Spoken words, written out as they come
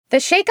The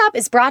Shake Up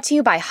is brought to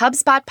you by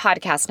HubSpot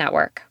Podcast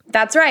Network.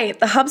 That's right.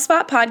 The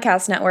HubSpot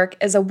Podcast Network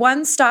is a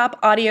one-stop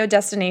audio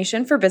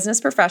destination for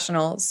business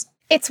professionals.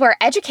 It's where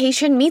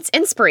education meets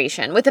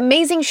inspiration with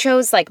amazing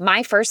shows like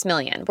My First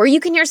Million, where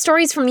you can hear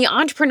stories from the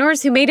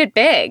entrepreneurs who made it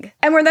big.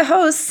 And where the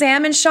hosts,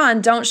 Sam and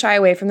Sean, don't shy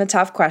away from the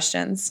tough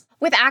questions.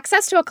 With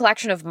access to a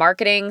collection of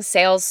marketing,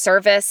 sales,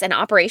 service, and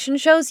operation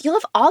shows, you'll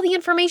have all the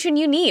information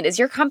you need as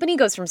your company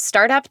goes from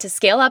startup to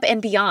scale up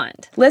and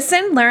beyond.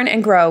 Listen, learn,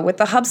 and grow with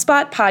the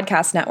HubSpot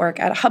Podcast Network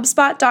at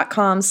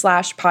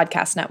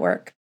hubspot.com/podcast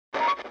network.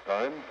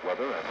 Time,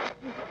 weather,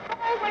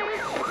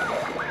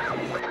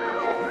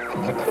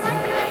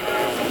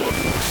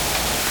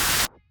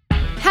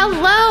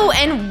 Hello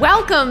and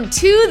welcome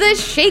to The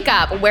Shake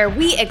Up, where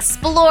we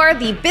explore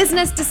the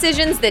business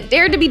decisions that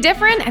dared to be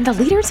different and the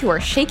leaders who are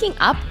shaking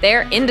up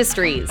their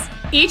industries.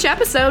 Each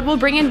episode will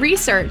bring in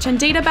research and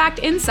data-backed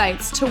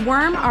insights to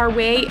worm our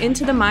way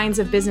into the minds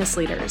of business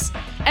leaders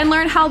and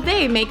learn how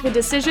they make the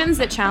decisions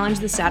that challenge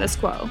the status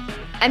quo.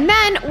 And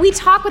then we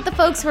talk with the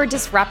folks who are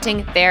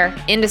disrupting their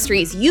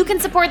industries. You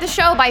can support the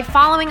show by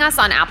following us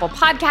on Apple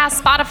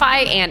Podcasts,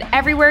 Spotify, and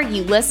everywhere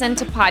you listen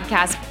to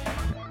podcasts.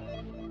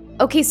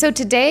 Okay, so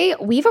today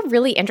we have a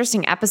really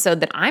interesting episode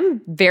that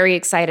I'm very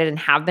excited and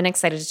have been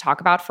excited to talk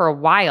about for a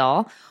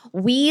while.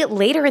 We,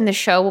 later in the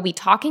show, will be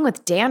talking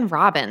with Dan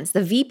Robbins,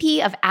 the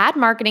VP of Ad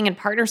Marketing and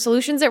Partner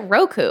Solutions at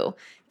Roku,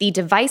 the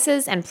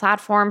devices and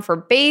platform for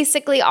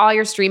basically all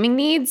your streaming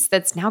needs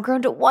that's now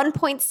grown to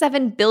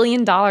 $1.7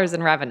 billion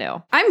in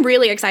revenue. I'm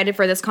really excited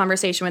for this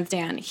conversation with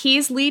Dan.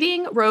 He's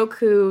leading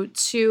Roku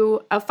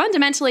to a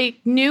fundamentally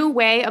new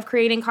way of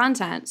creating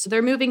content. So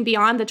they're moving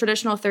beyond the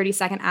traditional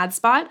 30-second ad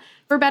spot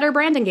for better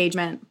brand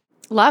engagement.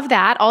 Love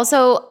that.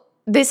 Also,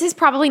 this is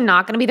probably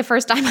not going to be the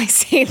first time I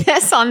say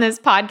this on this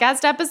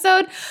podcast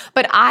episode,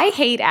 but I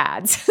hate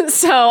ads.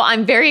 So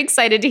I'm very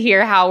excited to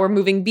hear how we're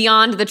moving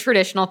beyond the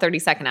traditional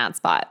 30-second ad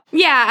spot.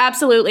 Yeah,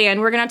 absolutely.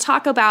 And we're going to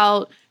talk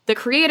about the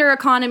creator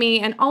economy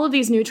and all of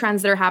these new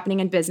trends that are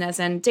happening in business.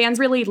 And Dan's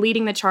really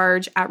leading the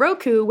charge at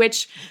Roku,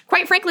 which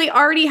quite frankly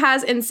already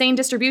has insane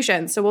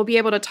distribution. So we'll be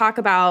able to talk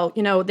about,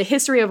 the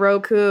history of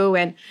Roku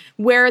and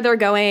where they're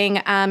going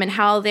and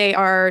how they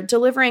are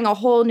delivering a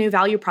whole new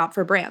value prop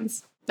for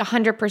brands.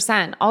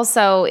 100%.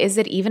 Also, is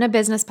it even a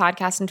business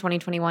podcast in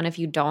 2021 if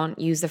you don't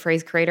use the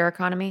phrase creator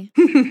economy?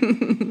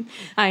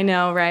 I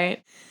know,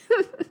 right?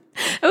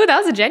 Oh, that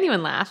was a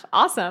genuine laugh.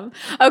 Awesome.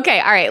 Okay.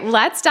 All right.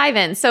 Let's dive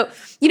in. So,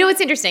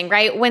 it's interesting,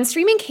 right? When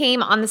streaming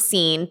came on the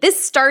scene,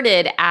 this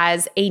started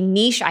as a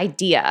niche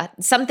idea,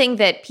 something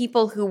that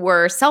people who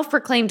were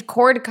self-proclaimed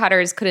cord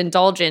cutters could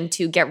indulge in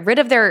to get rid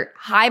of their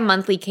high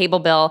monthly cable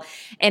bill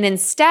and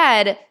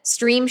instead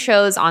stream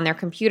shows on their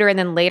computer and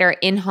then later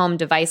in-home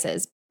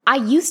devices. I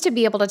used to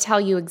be able to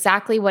tell you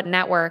exactly what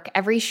network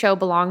every show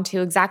belonged to,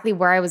 exactly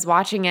where I was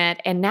watching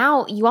it. And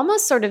now you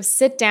almost sort of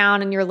sit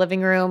down in your living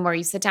room or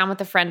you sit down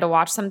with a friend to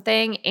watch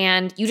something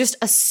and you just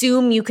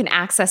assume you can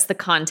access the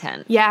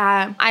content.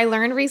 Yeah. I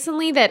learned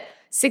recently that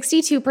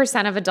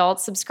 62% of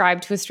adults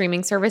subscribe to a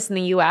streaming service in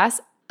the US.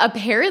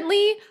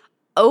 Apparently,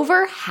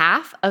 over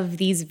half of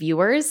these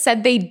viewers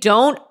said they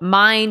don't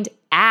mind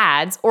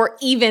ads or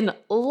even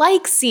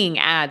like seeing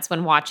ads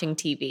when watching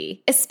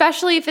TV,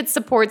 especially if it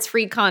supports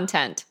free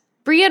content.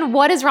 Brian,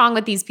 what is wrong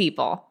with these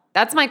people?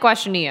 That's my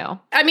question to you.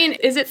 I mean,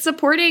 is it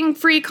supporting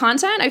free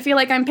content? I feel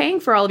like I'm paying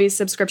for all of these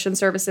subscription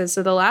services,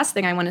 so the last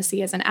thing I want to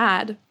see is an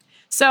ad.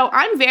 So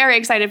I'm very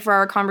excited for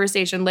our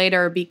conversation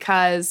later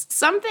because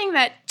something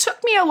that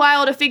took me a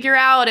while to figure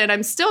out and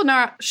I'm still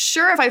not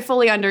sure if I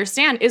fully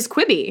understand is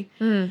Quibi.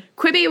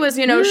 Quibi was,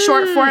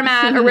 short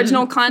format,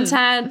 original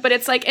content, but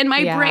it's like in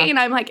my brain,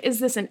 I'm like,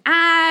 is this an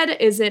ad?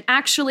 Is it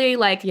actually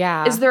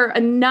is there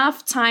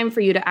enough time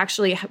for you to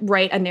actually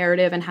write a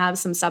narrative and have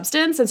some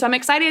substance? And so I'm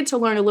excited to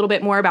learn a little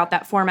bit more about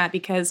that format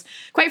because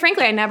quite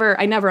frankly, I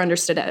never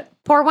understood it.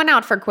 Pour one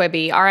out for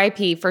Quibi,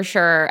 RIP for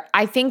sure.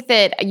 I think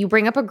that you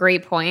bring up a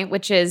great point,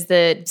 which is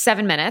the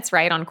 7 minutes,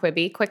 right, on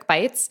Quibi, quick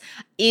bites,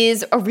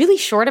 is a really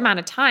short amount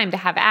of time to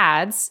have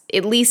ads,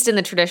 at least in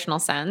the traditional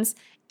sense.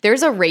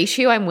 There's a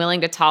ratio I'm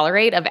willing to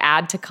tolerate of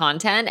ad to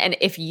content, and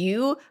if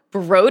you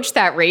broach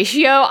that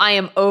ratio, I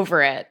am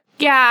over it.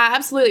 Yeah,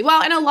 absolutely.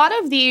 Well, and a lot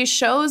of these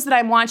shows that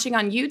I'm watching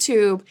on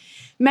YouTube,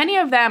 many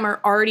of them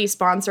are already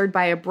sponsored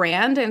by a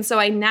brand. And so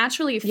I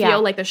naturally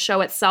feel like the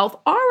show itself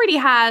already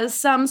has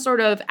some sort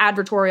of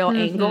advertorial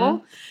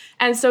angle.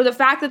 And so the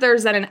fact that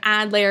there's then an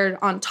ad layered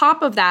on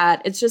top of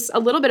that, it's just a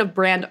little bit of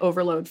brand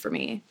overload for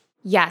me.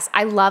 Yes,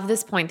 I love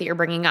this point that you're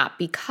bringing up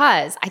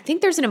because I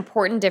think there's an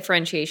important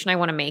differentiation I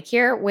want to make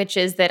here, which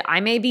is that I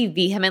may be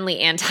vehemently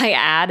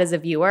anti-ad as a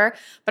viewer,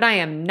 but I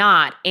am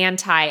not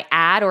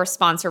anti-ad or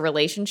sponsor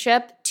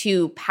relationship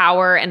to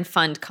power and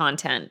fund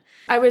content.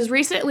 I was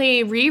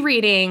recently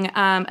rereading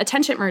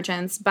Attention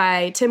Merchants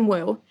by Tim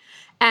Wu,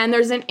 and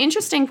there's an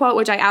interesting quote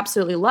which I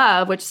absolutely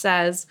love, which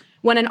says,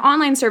 when an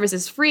online service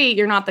is free,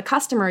 you're not the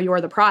customer, you're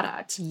the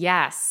product.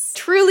 Yes.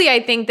 Truly,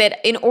 I think that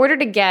in order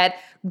to get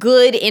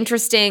good,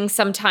 interesting,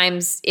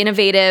 sometimes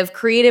innovative,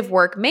 creative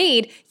work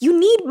made, you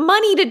need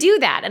money to do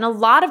that. And a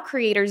lot of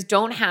creators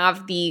don't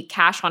have the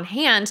cash on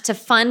hand to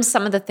fund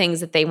some of the things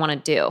that they want to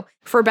do.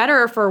 For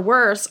better or for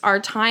worse, our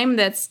time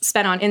that's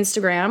spent on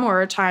Instagram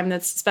or time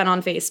that's spent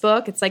on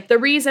Facebook, it's like the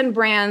reason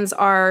brands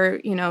are,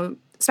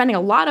 spending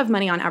a lot of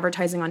money on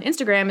advertising on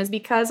Instagram is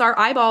because our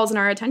eyeballs and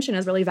our attention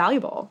is really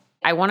valuable.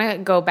 I want to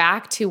go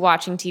back to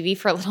watching TV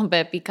for a little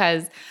bit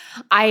because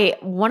I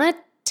want to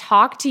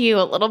talk to you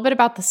a little bit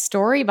about the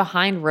story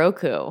behind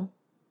Roku.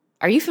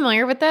 Are you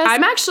familiar with this?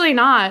 I'm actually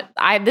not.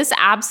 This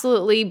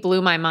absolutely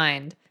blew my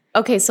mind.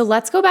 Okay, so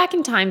let's go back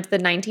in time to the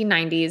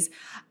 1990s.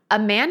 A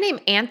man named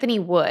Anthony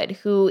Wood,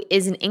 who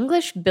is an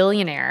English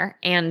billionaire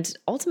and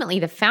ultimately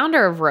the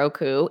founder of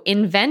Roku,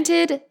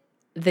 invented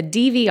the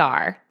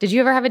DVR. Did you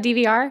ever have a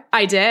DVR?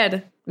 I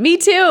did. Me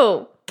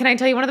too. Can I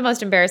tell you one of the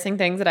most embarrassing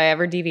things that I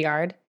ever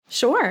DVR'd?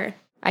 Sure.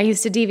 I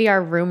used to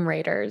DVR Room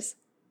Raiders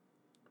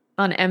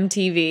on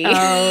MTV.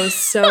 Oh,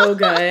 so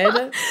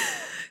good.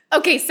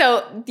 Okay,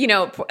 so,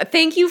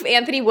 thank you,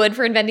 Anthony Wood,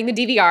 for inventing the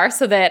DVR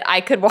so that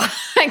I could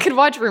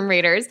watch Room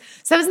Raiders.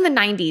 So that was in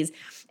the 90s.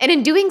 And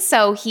in doing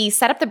so, he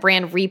set up the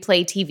brand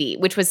Replay TV,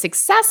 which was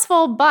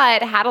successful,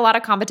 but had a lot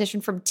of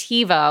competition from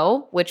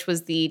TiVo, which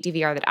was the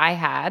DVR that I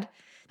had.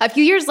 A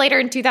few years later,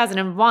 in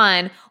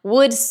 2001,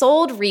 Wood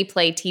sold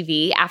Replay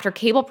TV after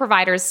cable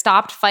providers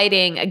stopped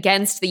fighting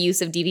against the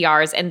use of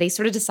DVRs, and they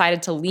sort of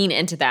decided to lean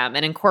into them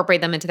and incorporate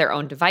them into their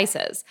own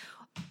devices.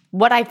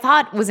 What I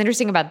thought was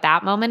interesting about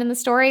that moment in the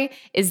story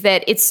is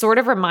that it sort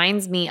of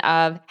reminds me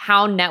of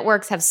how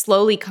networks have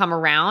slowly come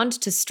around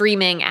to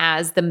streaming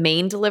as the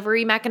main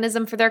delivery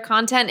mechanism for their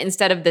content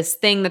instead of this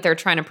thing that they're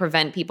trying to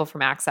prevent people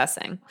from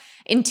accessing.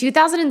 In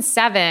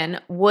 2007,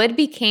 Wood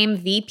became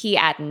VP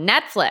at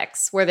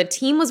Netflix, where the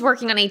team was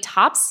working on a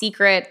top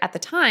secret, at the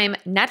time,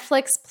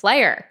 Netflix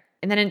player.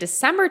 And then in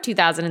December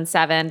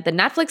 2007, the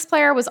Netflix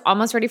player was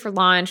almost ready for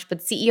launch, but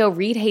CEO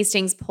Reed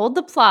Hastings pulled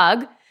the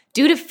plug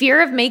due to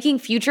fear of making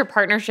future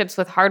partnerships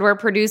with hardware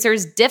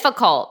producers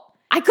difficult.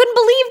 I couldn't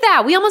believe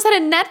that. We almost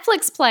had a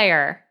Netflix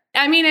player.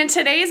 I mean, in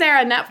today's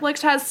era,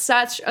 Netflix has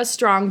such a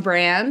strong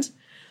brand.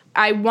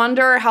 I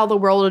wonder how the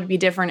world would be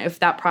different if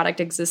that product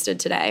existed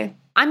today.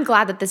 I'm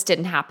glad that this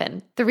didn't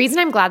happen. The reason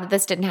I'm glad that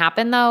this didn't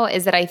happen, though,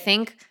 is that I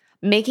think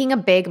making a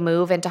big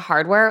move into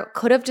hardware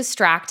could have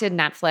distracted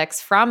Netflix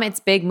from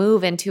its big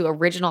move into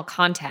original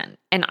content.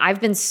 And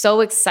I've been so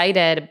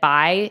excited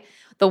by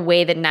the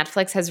way that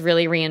Netflix has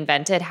really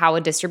reinvented how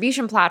a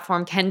distribution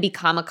platform can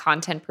become a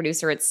content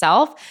producer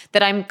itself,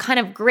 that I'm kind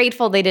of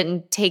grateful they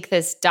didn't take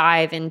this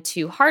dive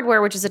into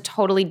hardware, which is a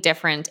totally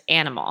different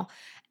animal.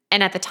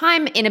 And at the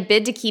time, in a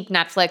bid to keep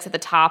Netflix at the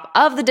top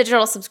of the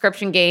digital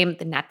subscription game,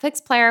 the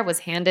Netflix player was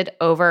handed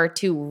over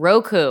to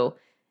Roku.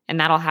 And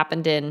that all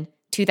happened in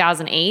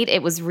 2008.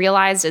 It was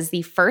realized as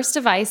the first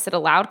device that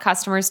allowed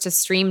customers to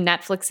stream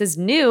Netflix's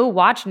new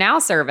Watch Now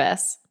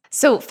service.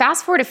 So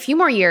fast forward a few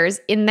more years,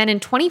 and then in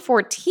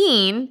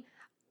 2014,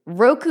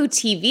 Roku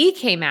TV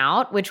came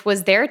out, which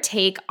was their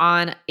take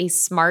on a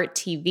smart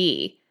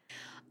TV.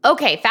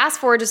 Okay, fast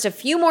forward just a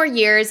few more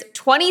years,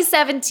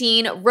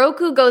 2017,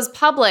 Roku goes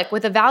public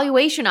with a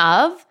valuation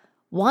of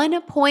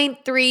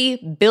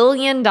 $1.3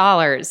 billion.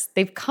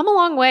 They've come a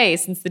long way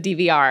since the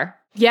DVR.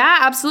 Yeah,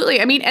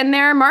 absolutely. I mean, and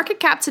their market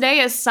cap today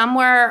is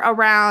somewhere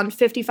around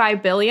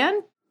 $55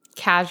 billion.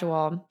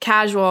 Casual.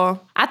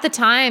 At the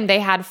time, they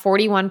had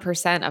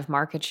 41% of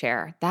market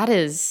share.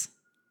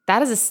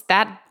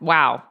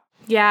 Wow.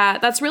 Yeah,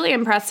 that's really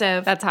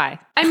impressive. That's high.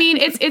 I mean,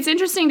 it's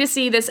interesting to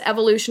see this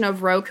evolution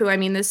of Roku. I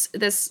mean, this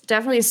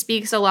definitely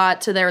speaks a lot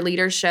to their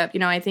leadership.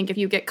 I think if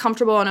you get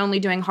comfortable in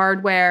only doing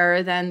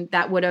hardware, then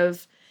that would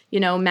have,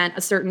 meant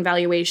a certain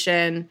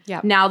valuation.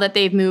 Yep. Now that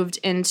they've moved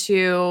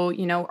into,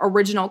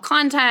 original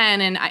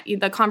content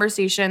and the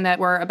conversation that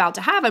we're about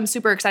to have, I'm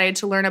super excited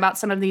to learn about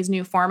some of these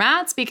new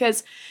formats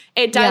because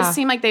it does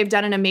seem like they've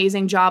done an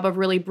amazing job of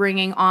really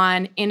bringing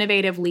on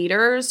innovative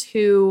leaders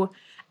who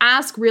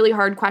ask really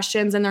hard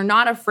questions and they're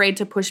not afraid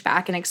to push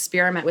back and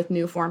experiment with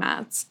new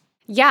formats.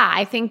 Yeah,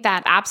 I think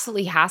that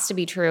absolutely has to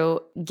be true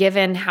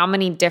given how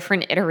many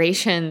different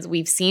iterations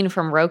we've seen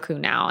from Roku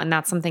now. And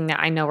that's something that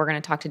I know we're going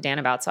to talk to Dan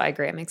about. So I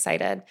agree. I'm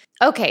excited.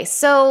 Okay,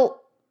 so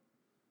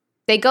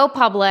they go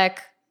public,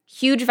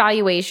 huge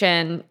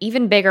valuation,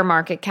 even bigger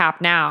market cap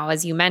now,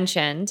 as you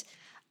mentioned.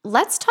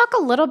 Let's talk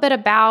a little bit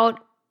about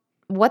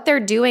what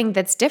they're doing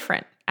that's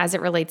different as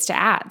it relates to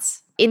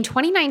ads. In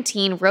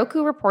 2019,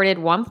 Roku reported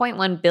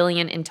 $1.1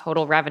 billion in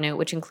total revenue,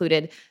 which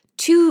included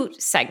two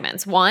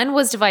segments. One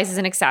was devices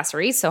and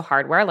accessories, so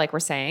hardware, like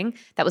we're saying.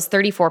 That was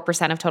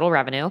 34% of total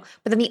revenue.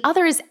 But then the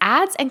other is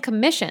ads and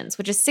commissions,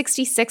 which is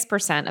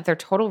 66% of their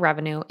total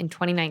revenue in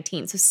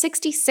 2019. So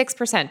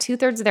 66%,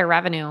 two-thirds of their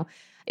revenue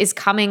is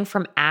coming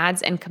from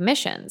ads and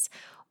commissions,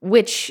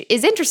 which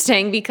is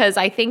interesting because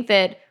I think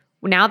that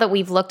now that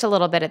we've looked a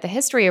little bit at the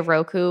history of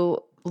Roku,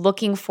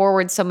 looking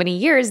forward so many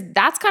years,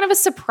 that's kind of a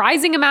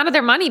surprising amount of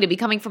their money to be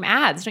coming from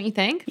ads, don't you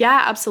think?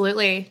 Yeah,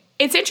 absolutely.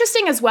 It's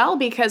interesting as well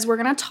because we're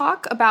going to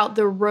talk about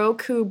the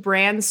Roku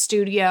brand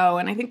studio.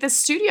 And I think the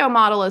studio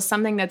model is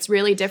something that's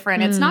really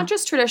different. It's not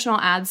just traditional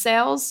ad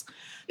sales.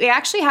 They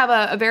actually have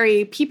a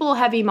very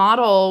people-heavy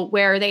model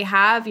where they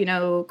have,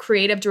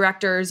 creative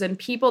directors and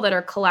people that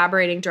are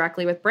collaborating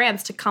directly with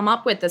brands to come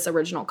up with this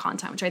original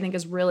content, which I think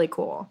is really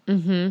cool.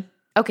 Mm-hmm.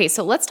 Okay,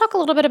 so let's talk a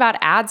little bit about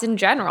ads in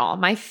general.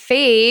 My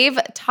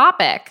fave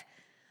topic.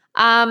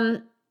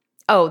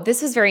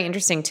 This is very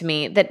interesting to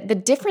me. That the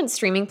different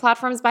streaming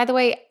platforms, by the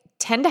way,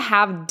 tend to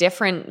have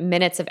different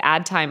minutes of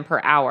ad time per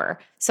hour.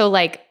 So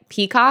like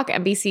Peacock,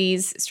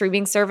 NBC's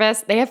streaming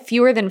service, they have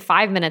fewer than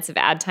 5 minutes of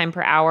ad time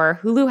per hour.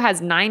 Hulu has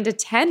 9 to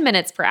 10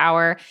 minutes per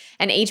hour.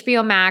 And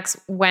HBO Max,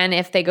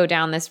 if they go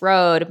down this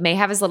road, may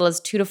have as little as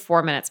 2 to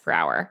 4 minutes per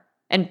hour.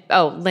 And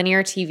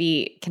linear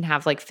TV can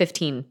have like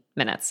 15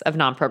 minutes of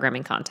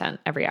non-programming content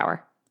every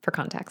hour, for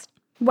context.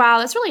 Wow,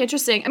 that's really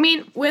interesting. I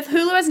mean, with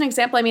Hulu as an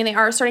example, they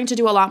are starting to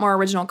do a lot more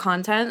original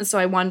content. So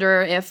I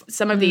wonder if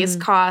some of these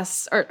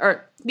costs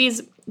or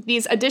these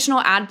additional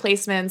ad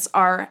placements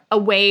are a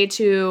way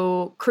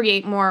to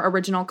create more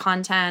original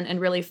content and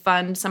really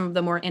fund some of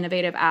the more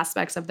innovative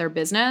aspects of their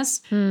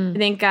business. I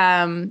think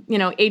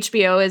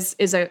HBO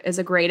is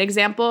a great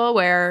example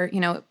where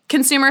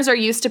consumers are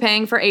used to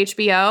paying for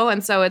HBO,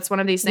 and so it's one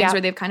of these things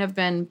where they've kind of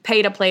been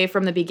pay to play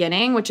from the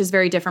beginning, which is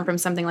very different from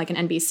something like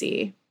an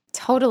NBC.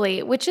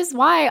 Totally, which is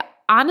why,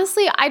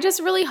 honestly, I just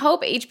really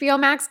hope HBO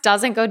Max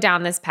doesn't go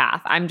down this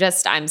path. I'm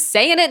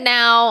saying it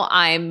now.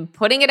 I'm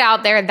putting it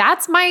out there.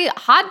 That's my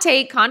hot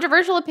take,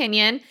 controversial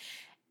opinion.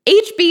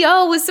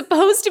 HBO was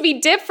supposed to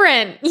be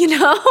different,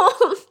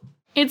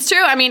 It's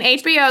true.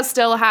 HBO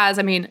still has,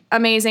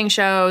 amazing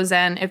shows,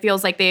 and it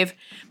feels like they've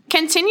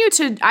continued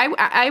to,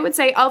 I would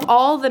say, of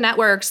all the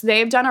networks,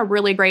 they've done a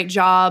really great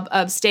job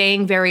of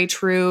staying very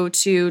true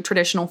to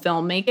traditional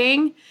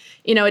filmmaking.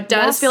 It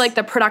does feel like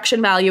the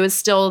production value is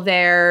still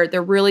there.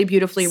 They're really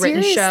beautifully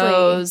written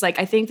shows.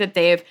 I think that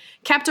they've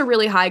kept a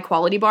really high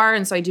quality bar,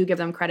 and so I do give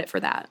them credit for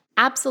that.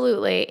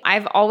 Absolutely.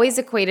 I've always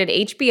equated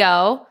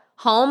HBO,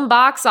 home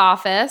box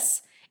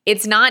office.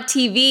 It's not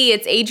TV,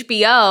 it's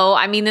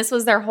HBO. This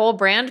was their whole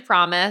brand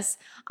promise.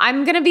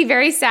 I'm going to be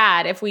very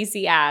sad if we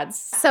see ads.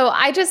 So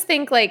I just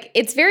think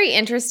it's very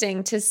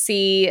interesting to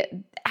see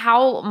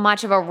how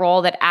much of a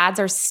role that ads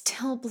are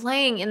still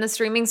playing in the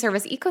streaming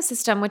service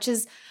ecosystem, which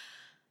is,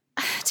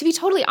 to be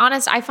totally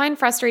honest, I find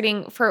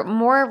frustrating for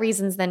more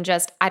reasons than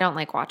just I don't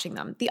like watching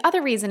them. The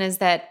other reason is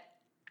that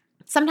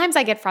sometimes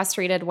I get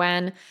frustrated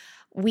when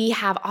we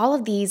have all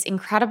of these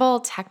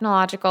incredible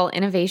technological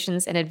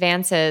innovations and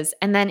advances,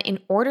 and then in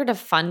order to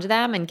fund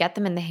them and get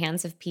them in the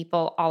hands of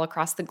people all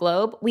across the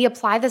globe, we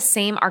apply the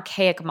same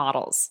archaic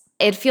models.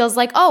 It feels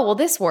like,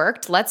 this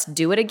worked, let's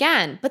do it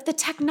again. But the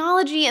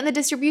technology and the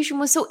distribution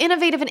was so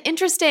innovative and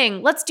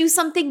interesting. Let's do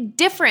something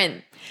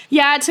different.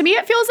 Yeah, to me,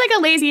 it feels like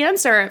a lazy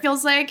answer. It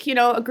feels like,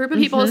 a group of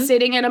people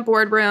sitting in a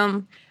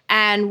boardroom,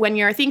 and when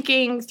you're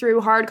thinking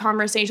through hard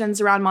conversations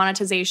around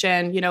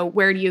monetization,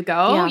 where do you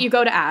go? Yeah. You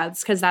go to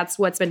ads because that's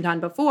what's been done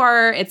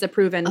before. It's a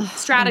proven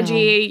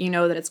strategy. You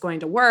know that it's going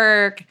to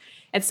work.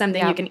 It's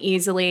something you can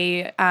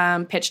easily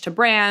pitch to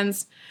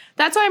brands.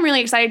 That's why I'm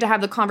really excited to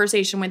have the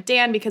conversation with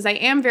Dan, because I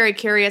am very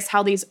curious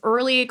how these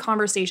early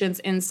conversations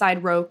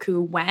inside Roku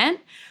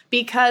went.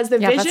 Because the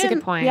vision, that's a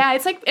good point. Yeah,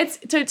 it's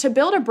to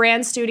build a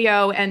brand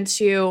studio and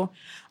to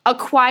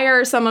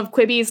acquire some of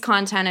Quibi's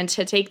content and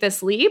to take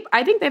this leap.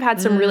 I think they've had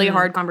some really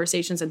hard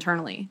conversations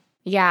internally.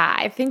 Yeah,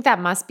 I think that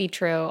must be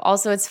true.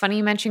 Also, it's funny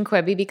you mentioned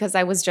Quibi because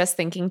I was just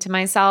thinking to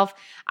myself,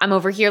 I'm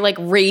over here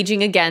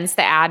raging against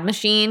the ad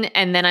machine.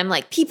 And then I'm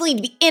like, people need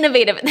to be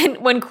innovative. And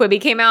then when Quibi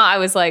came out, I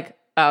was like,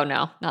 oh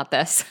no, not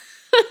this.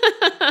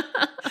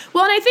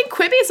 Well, and I think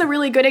Quibi is a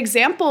really good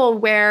example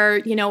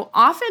where,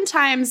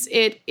 oftentimes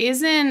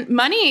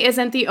money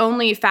isn't the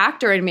only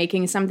factor in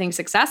making something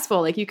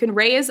successful. You can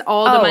raise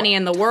all the money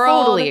in the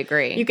world. Totally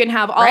agree. You can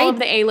have all of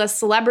the A-list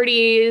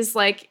celebrities.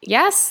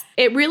 Yes.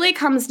 It really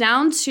comes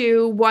down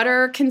to what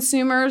are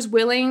consumers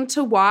willing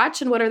to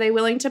watch and what are they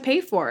willing to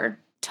pay for.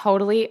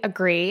 Totally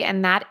agree.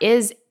 And that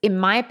is, in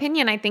my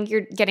opinion, I think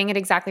you're getting it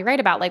exactly right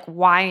about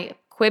why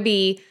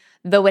Quibi,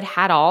 though it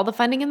had all the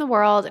funding in the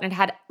world and it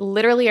had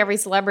literally every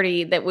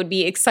celebrity that would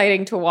be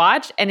exciting to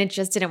watch, and it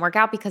just didn't work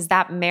out because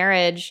that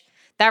marriage,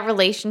 that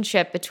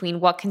relationship between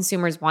what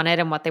consumers wanted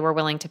and what they were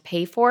willing to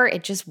pay for,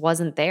 it just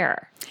wasn't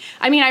there.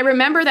 I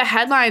remember the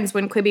headlines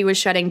when Quibi was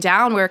shutting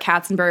down where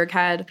Katzenberg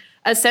had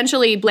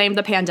essentially blamed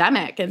the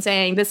pandemic and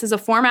saying this is a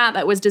format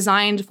that was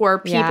designed for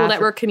people that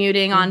were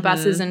commuting on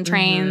buses and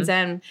trains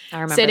and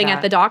sitting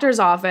at the doctor's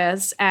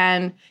office.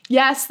 And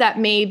yes, that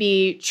may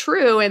be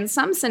true in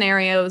some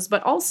scenarios,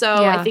 but also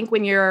I think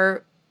when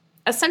you're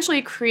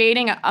essentially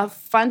creating a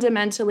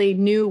fundamentally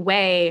new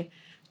way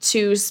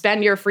to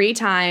spend your free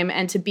time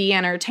and to be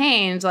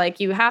entertained,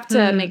 you have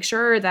to make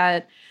sure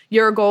that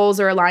your goals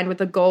are aligned with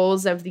the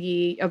goals of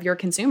your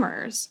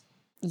consumers.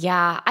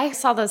 Yeah, I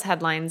saw those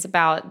headlines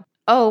about,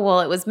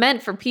 it was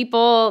meant for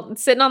people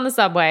sitting on the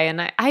subway.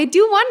 And I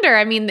do wonder,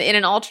 in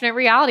an alternate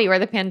reality where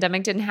the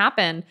pandemic didn't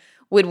happen,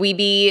 Would we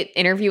be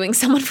interviewing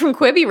someone from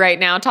Quibi right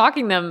now,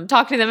 talking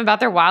to them about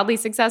their wildly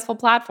successful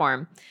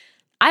platform?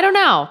 I don't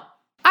know.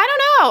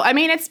 I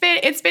mean, it's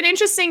been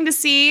interesting to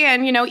see,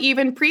 and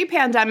even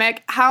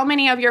pre-pandemic, how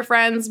many of your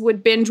friends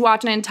would binge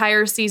watch an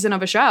entire season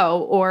of a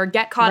show or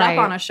get caught up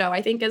on a show.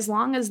 I think as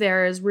long as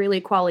there's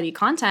really quality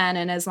content,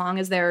 and as long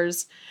as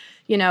there's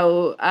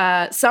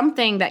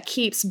something that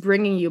keeps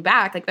bringing you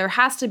back, like there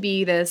has to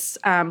be this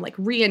like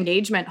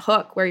re-engagement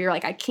hook where you're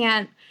like, I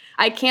can't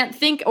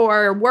think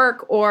or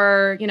work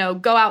or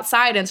go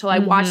outside until I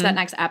watch that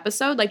next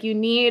episode. Like you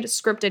need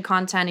scripted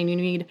content, and you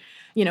need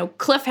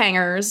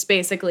cliffhangers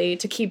basically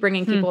to keep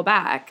bringing people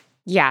back.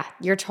 Yeah,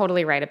 you're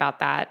totally right about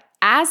that.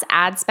 As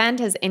ad spend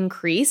has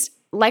increased,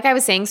 like I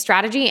was saying,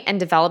 strategy and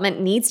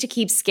development needs to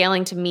keep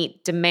scaling to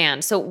meet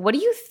demand. So what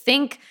do you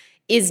think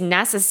is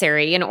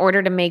necessary in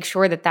order to make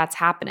sure that that's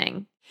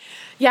happening?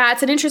 Yeah,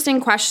 it's an interesting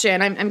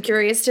question. I'm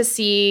curious to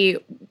see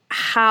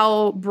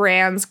how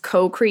brands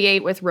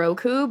co-create with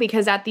Roku,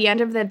 because at the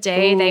end of the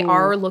day, they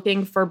are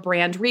looking for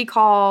brand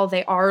recall.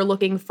 They are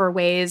looking for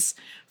ways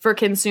for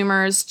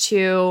consumers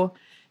to,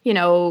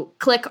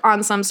 click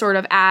on some sort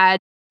of ad.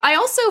 I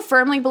also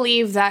firmly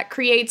believe that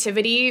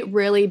creativity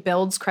really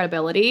builds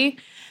credibility.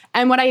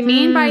 And what I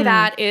mean by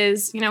that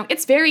is,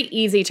 it's very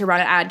easy to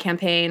run an ad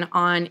campaign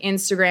on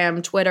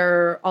Instagram,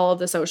 Twitter, all of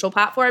the social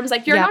platforms.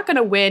 Like you're not going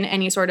to win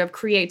any sort of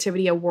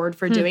creativity award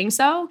for doing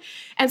so.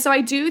 And so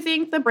I do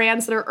think the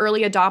brands that are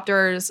early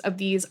adopters of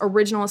these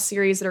original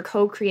series that are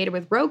co-created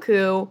with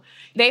Roku,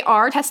 they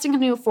are testing a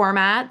new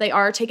format. They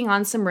are taking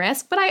on some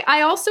risk. But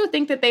I also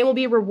think that they will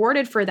be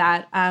rewarded for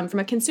that from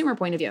a consumer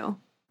point of view.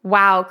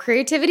 Wow,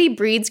 creativity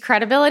breeds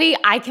credibility.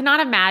 I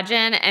cannot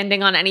imagine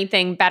ending on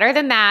anything better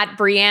than that.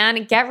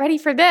 Brianne, get ready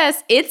for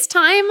this. It's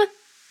time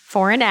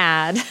for an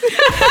ad.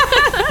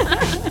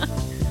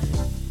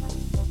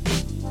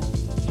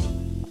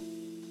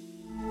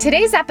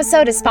 Today's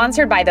episode is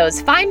sponsored by those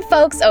fine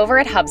folks over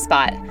at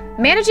HubSpot.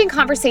 Managing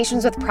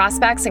conversations with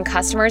prospects and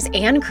customers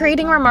and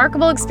creating a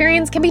remarkable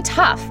experience can be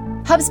tough.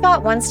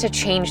 HubSpot wants to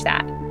change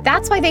that.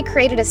 That's why they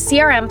created a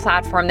CRM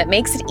platform that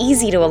makes it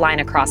easy to align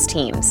across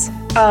teams.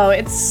 Oh,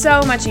 it's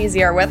so much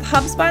easier. With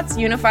HubSpot's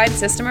unified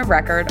system of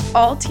record,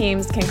 all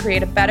teams can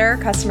create a better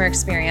customer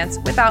experience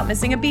without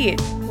missing a beat.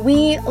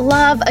 We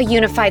love a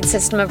unified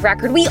system of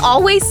record. We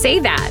always say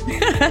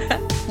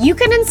that. You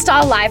can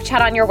install live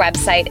chat on your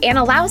website and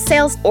allow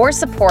sales or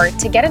support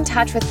to get in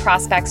touch with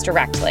prospects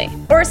directly.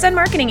 Or send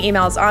marketing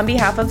emails on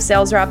behalf of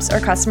sales reps or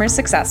customer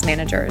success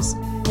managers.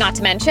 Not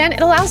to mention,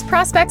 it allows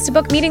prospects to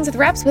book meetings with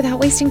reps without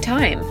wasting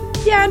time.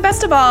 Yeah, and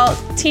best of all,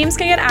 teams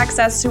can get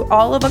access to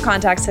all of a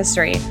contact's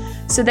history,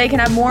 so they can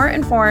have more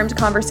informed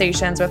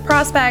conversations with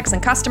prospects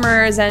and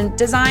customers and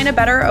design a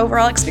better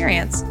overall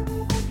experience.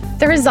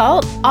 The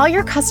result? All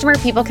your customer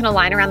people can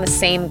align around the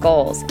same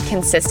goals,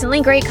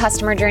 consistently great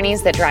customer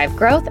journeys that drive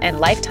growth and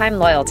lifetime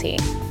loyalty.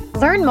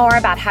 Learn more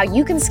about how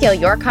you can scale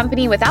your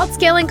company without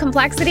scaling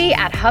complexity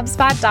at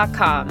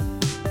HubSpot.com.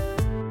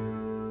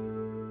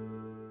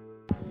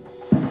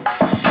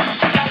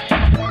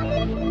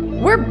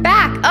 We're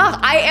back. Oh,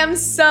 I am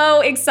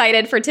so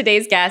excited for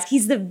today's guest.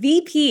 He's the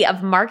VP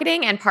of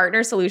Marketing and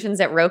Partner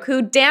Solutions at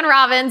Roku, Dan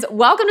Robbins.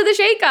 Welcome to the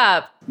Shake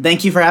Up.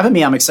 Thank you for having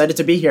me. I'm excited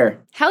to be here.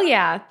 Hell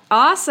yeah.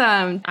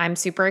 Awesome. I'm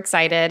super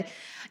excited.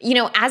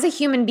 As a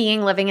human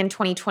being living in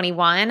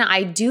 2021,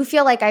 I do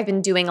feel like I've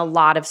been doing a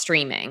lot of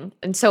streaming.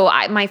 And so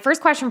my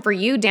first question for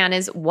you, Dan,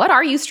 is what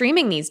are you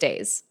streaming these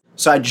days?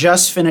 So I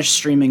just finished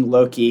streaming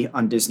Loki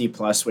on Disney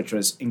Plus, which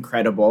was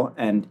incredible.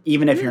 And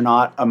even if you're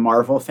not a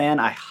Marvel fan,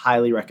 I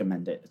highly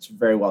recommend it. It's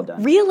very well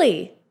done.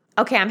 Really?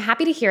 Okay, I'm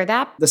happy to hear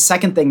that. The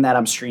second thing that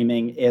I'm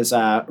streaming is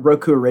a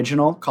Roku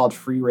original called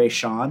Free Ray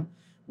Sean,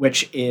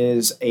 which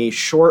is a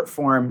short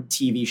form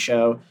TV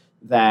show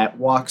that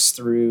walks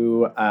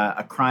through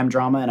a crime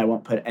drama. And I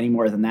won't put any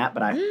more than that,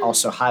 but I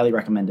also highly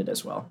recommend it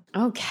as well.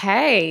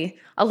 Okay,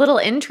 a little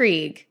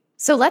intrigue.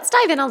 So let's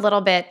dive in a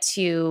little bit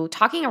to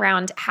talking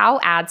around how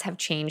ads have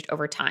changed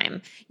over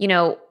time.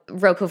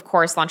 Roku, of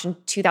course, launched in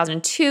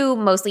 2002,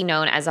 mostly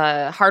known as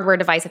a hardware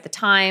device at the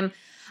time.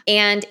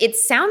 And it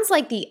sounds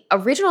like the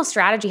original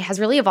strategy has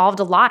really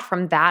evolved a lot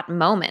from that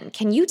moment.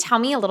 Can you tell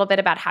me a little bit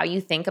about how you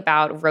think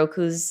about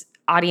Roku's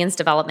audience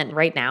development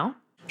right now?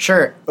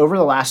 Sure. Over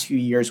the last few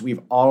years,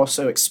 we've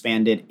also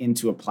expanded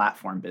into a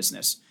platform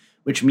business,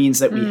 which means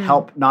that we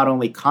help not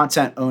only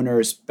content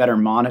owners better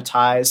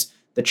monetize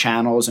the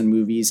channels and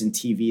movies and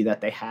TV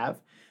that they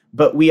have,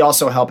 but we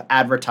also help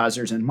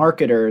advertisers and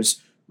marketers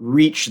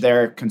reach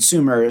their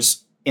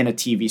consumers in a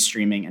TV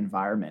streaming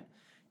environment.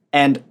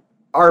 And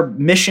our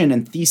mission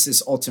and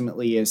thesis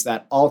ultimately is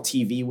that all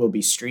TV will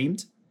be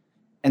streamed.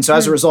 And so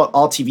as a result,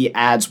 all TV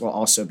ads will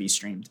also be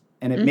streamed.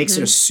 And it makes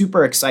it a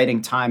super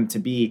exciting time to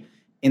be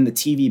in the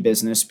TV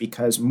business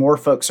because more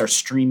folks are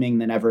streaming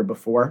than ever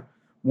before.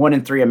 1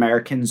 in 3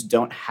 Americans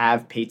don't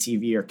have pay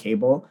TV or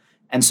cable.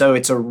 And so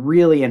it's a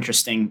really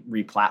interesting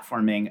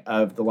replatforming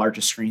of the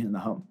largest screen in the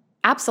home.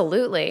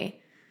 Absolutely.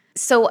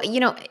 So,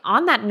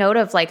 on that note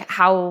of like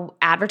how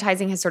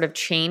advertising has sort of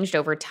changed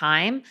over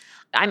time,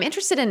 I'm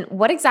interested in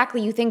what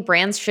exactly you think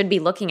brands should be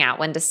looking at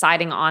when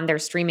deciding on their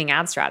streaming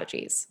ad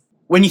strategies.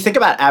 When you think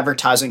about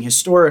advertising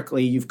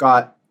historically, you've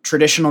got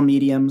traditional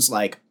mediums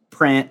like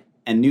print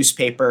and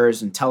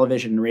newspapers and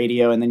television and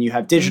radio, and then you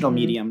have digital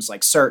mediums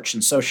like search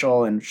and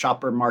social and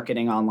shopper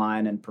marketing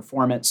online and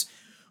performance.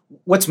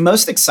 What's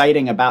most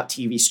exciting about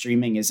TV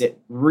streaming is it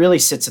really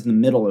sits in the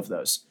middle of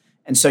those.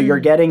 And so you're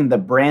getting the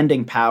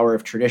branding power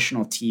of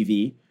traditional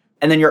TV,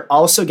 and then you're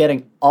also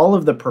getting all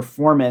of the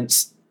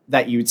performance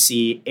that you'd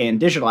see in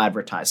digital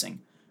advertising,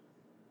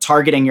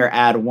 targeting your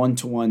ad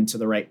one-to-one to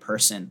the right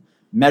person,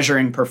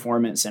 measuring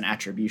performance and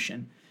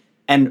attribution.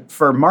 And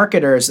for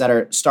marketers that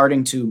are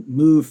starting to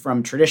move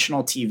from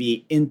traditional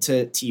TV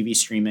into TV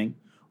streaming,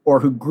 or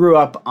who grew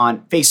up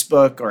on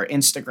Facebook or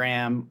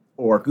Instagram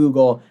or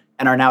Google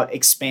and are now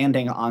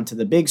expanding onto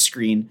the big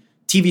screen,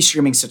 TV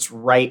streaming sits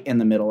right in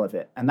the middle of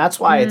it. And that's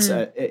why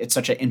it's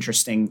such an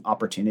interesting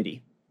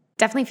opportunity.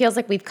 Definitely feels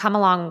like we've come a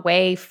long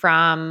way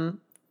from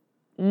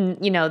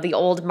the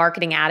old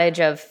marketing adage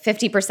of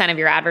 50% of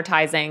your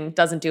advertising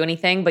doesn't do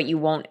anything, but you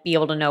won't be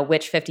able to know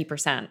which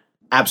 50%.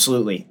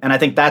 Absolutely. And I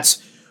think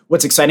that's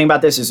what's exciting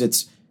about this is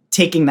it's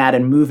taking that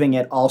and moving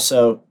it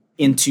also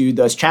into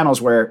those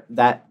channels where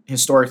that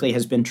historically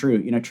has been true.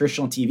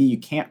 Traditional TV, you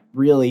can't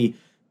really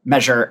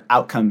measure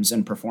outcomes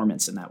and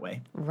performance in that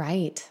way.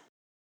 Right.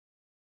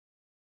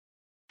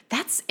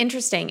 That's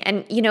interesting.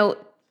 And,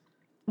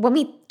 when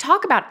we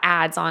talk about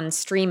ads on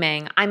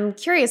streaming, I'm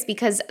curious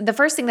because the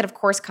first thing that, of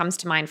course, comes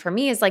to mind for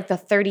me is like the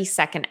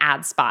 30-second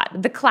ad spot,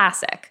 the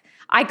classic,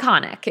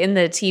 iconic in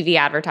the TV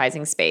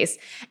advertising space.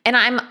 And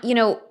I'm,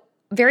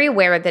 very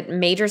aware that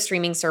major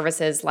streaming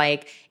services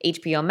like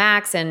HBO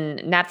Max and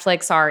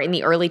Netflix are in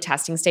the early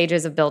testing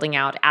stages of building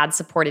out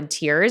ad-supported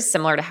tiers,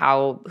 similar to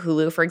how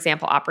Hulu, for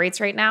example,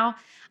 operates right now.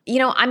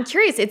 I'm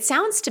curious, it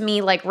sounds to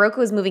me like Roku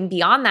is moving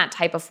beyond that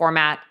type of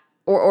format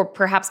or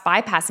perhaps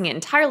bypassing it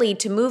entirely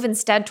to move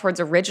instead towards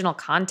original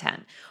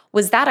content.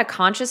 Was that a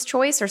conscious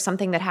choice or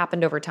something that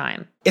happened over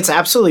time? It's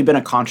absolutely been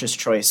a conscious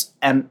choice.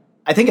 And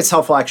I think it's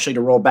helpful actually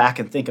to roll back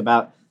and think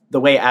about the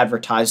way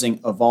advertising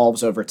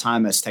evolves over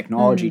time as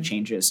technology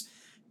changes.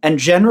 And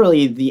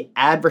generally, the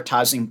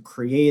advertising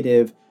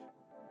creative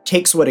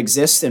takes what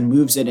exists and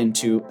moves it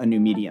into a new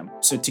medium.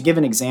 So to give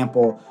an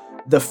example,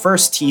 the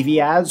first TV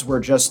ads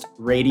were just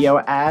radio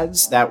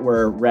ads that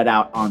were read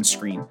out on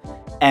screen.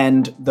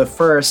 And the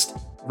first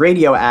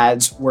radio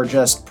ads were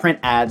just print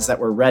ads that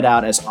were read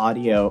out as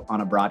audio on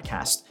a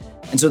broadcast.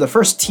 And so the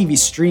first TV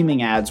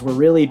streaming ads were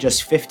really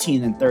just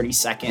 15 and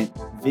 30-second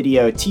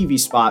video TV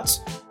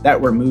spots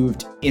that were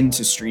moved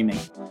into streaming.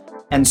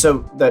 And so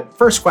the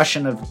first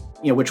question of,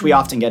 which we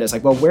often get is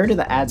like, well, where do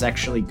the ads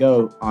actually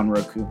go on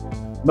Roku?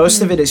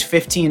 Most of it is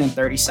 15 and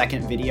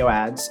 30-second video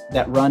ads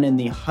that run in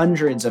the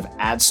hundreds of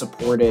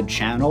ad-supported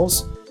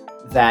channels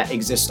that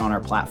exist on our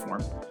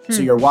platform.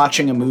 So you're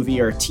watching a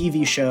movie or a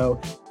TV show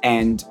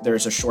and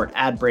there's a short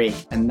ad break,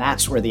 and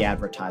that's where the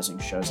advertising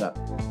shows up.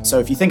 So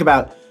if you think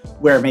about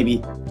where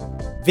maybe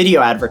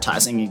video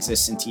advertising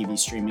exists in TV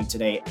streaming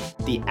today,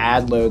 the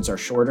ad loads are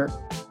shorter.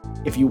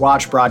 If you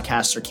watch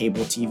broadcast or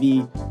cable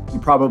TV, you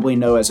probably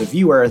know as a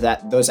viewer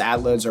that those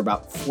ad loads are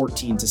about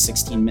 14 to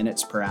 16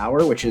 minutes per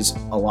hour, which is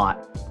a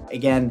lot.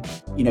 Again,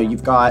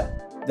 you've got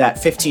that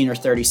 15 or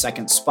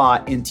 30-second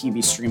spot in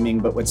TV streaming,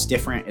 but what's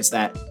different is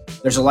that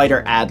there's a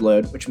lighter ad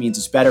load, which means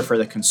it's better for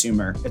the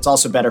consumer. It's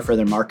also better for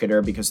the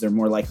marketer because they're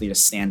more likely to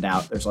stand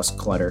out. There's less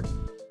clutter.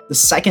 The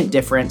second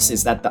difference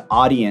is that the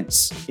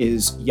audience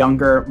is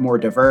younger, more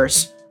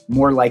diverse,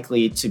 more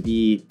likely to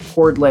be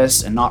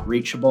cordless and not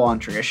reachable on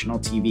traditional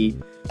TV.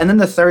 And then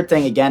the third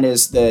thing, again,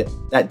 is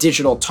that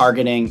digital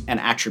targeting and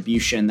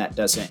attribution that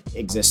doesn't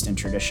exist in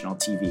traditional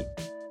TV.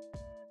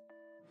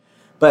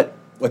 But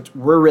what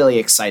we're really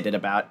excited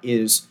about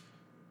is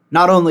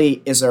not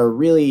only is there a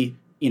really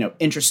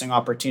interesting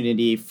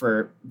opportunity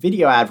for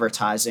video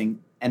advertising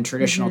and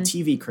traditional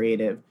TV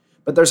creative,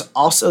 but there's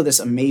also this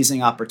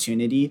amazing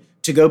opportunity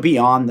to go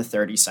beyond the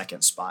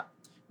 30-second spot.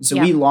 So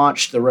we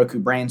launched the Roku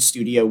Brand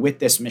Studio with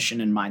this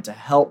mission in mind to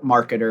help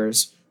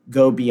marketers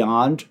go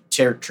beyond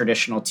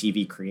traditional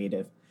TV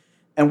creative.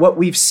 And what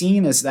we've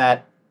seen is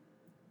that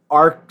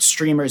our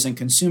streamers and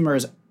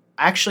consumers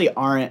actually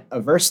aren't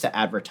averse to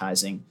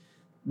advertising.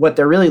 What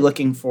they're really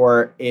looking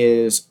for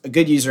is a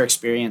good user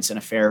experience and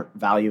a fair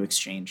value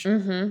exchange.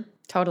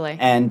 Totally.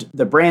 And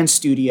the Brand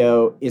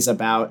Studio is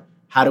about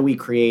how do we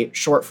create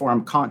short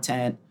form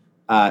content,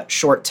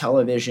 short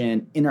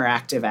television,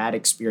 interactive ad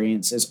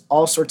experiences,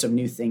 all sorts of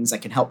new things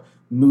that can help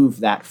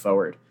move that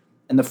forward.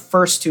 And the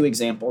first two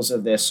examples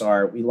of this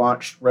are we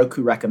launched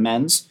Roku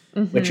Recommends,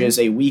 which is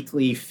a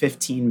weekly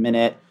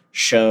 15-minute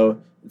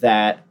show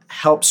that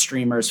helps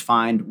streamers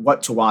find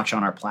what to watch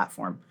on our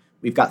platform.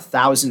 We've got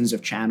thousands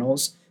of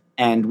channels,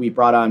 and we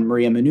brought on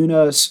Maria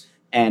Menounos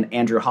and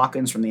Andrew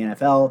Hawkins from the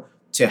NFL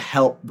to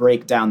help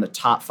break down the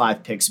top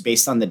 5 picks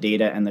based on the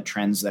data and the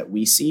trends that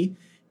we see.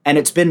 And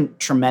it's been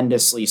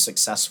tremendously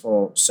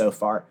successful so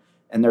far.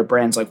 And there are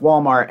brands like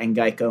Walmart and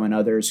Geico and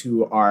others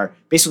who are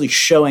basically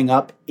showing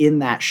up in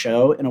that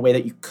show in a way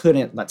that you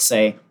couldn't, let's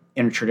say,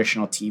 in a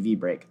traditional TV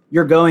break.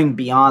 You're going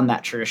beyond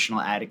that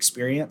traditional ad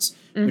experience,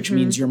 which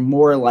means you're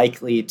more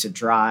likely to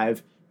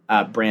drive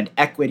brand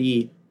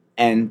equity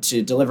and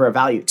to deliver a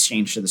value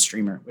exchange to the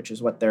streamer, which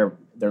is what they're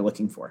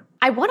looking for.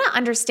 I want to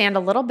understand a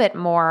little bit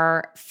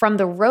more from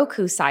the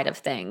Roku side of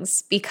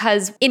things,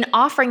 because in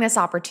offering this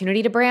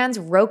opportunity to brands,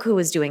 Roku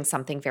is doing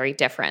something very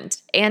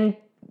different. And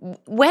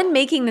when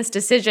making this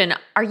decision,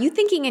 are you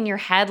thinking in your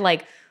head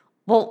like,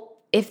 well,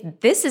 if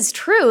this is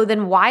true,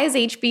 then why is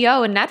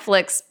HBO and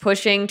Netflix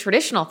pushing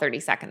traditional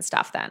 30-second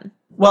stuff then?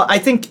 Well, I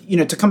think,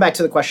 to come back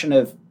to the question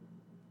of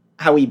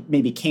how we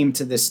maybe came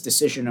to this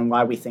decision and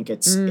why we think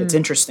it's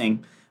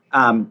interesting,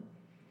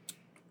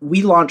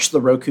 we launched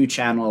the Roku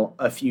channel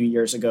a few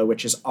years ago,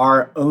 which is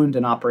our owned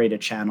and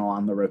operated channel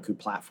on the Roku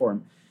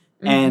platform.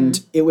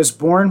 And it was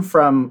born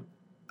from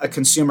a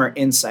consumer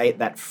insight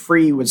that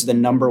free was the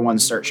number one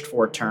searched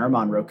for term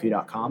on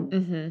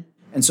Roku.com.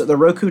 And so the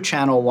Roku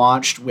channel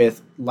launched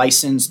with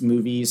licensed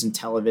movies and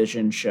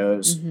television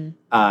shows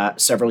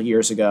several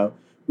years ago.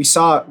 We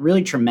saw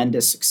really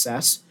tremendous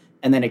success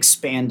and then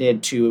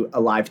expanded to a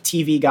live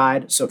TV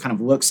guide. So it kind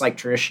of looks like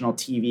traditional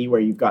TV where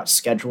you've got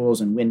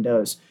schedules and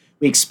windows.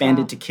 We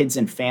expanded to kids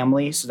and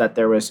family so that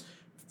there was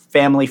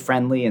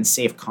family-friendly and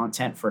safe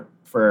content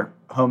for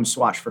homes to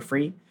watch for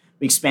free.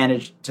 We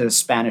expanded to the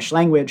Spanish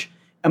language.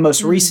 And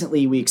most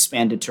recently, we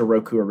expanded to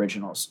Roku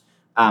Originals,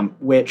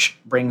 which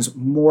brings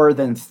more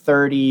than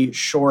 30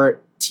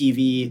 short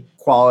TV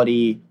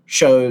quality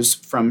shows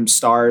from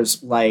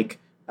stars like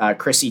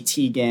Chrissy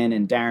Teigen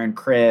and Darren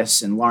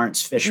Criss and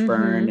Lawrence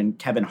Fishburne and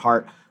Kevin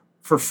Hart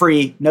for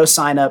free. No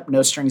sign up,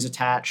 no strings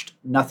attached,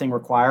 nothing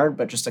required,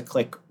 but just a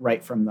click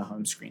right from the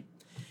home screen.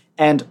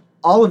 And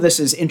all of this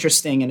is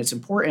interesting and it's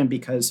important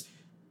because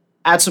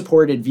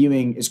ad-supported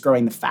viewing is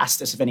growing the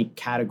fastest of any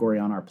category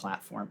on our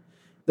platform.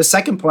 The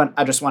second point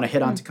I just want to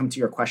hit on to come to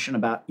your question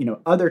about,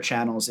 other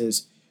channels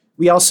is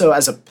we also,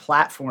 as a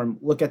platform,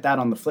 look at that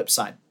on the flip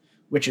side,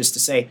 which is to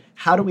say,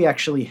 how do we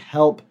actually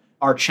help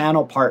our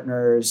channel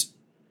partners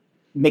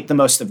make the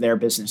most of their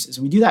businesses?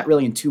 And we do that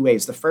really in two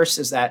ways. The first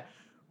is that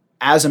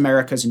as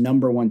America's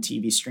number one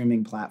TV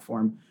streaming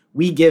platform,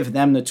 we give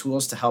them the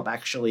tools to help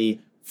actually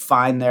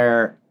find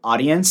their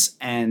audience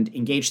and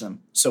engage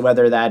them. So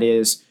whether that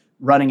is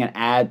running an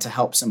ad to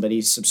help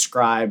somebody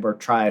subscribe or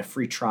try a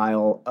free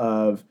trial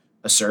of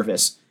a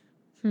service,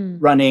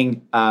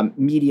 running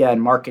media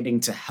and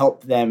marketing to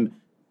help them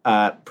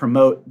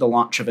promote the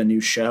launch of a new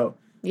show,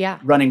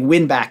 running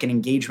win-back and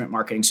engagement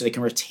marketing so they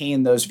can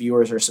retain those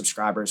viewers or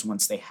subscribers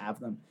once they have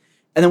them.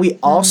 And then we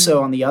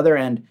also, on the other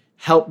end,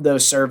 help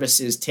those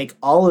services take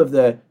all of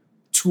the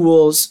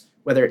tools,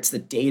 whether it's the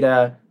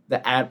data,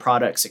 the ad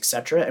products, et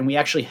cetera, and we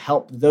actually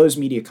help those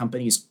media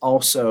companies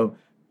also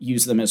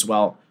use them as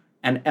well.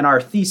 And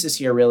our thesis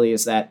here really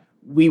is that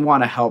we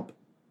want to help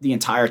the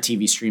entire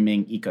TV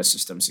streaming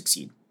ecosystem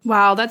succeed.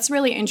 Wow, that's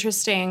really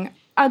interesting.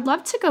 I'd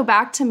love to go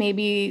back to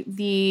maybe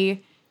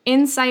the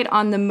insight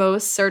on the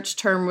most searched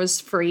term was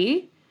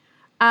free.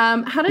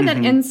 How did that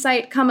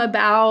insight come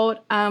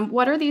about?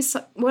 What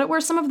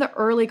were some of the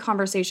early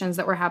conversations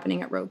that were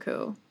happening at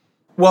Roku?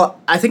 Well,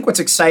 I think what's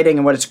exciting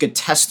and what it's a good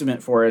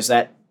testament for is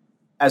that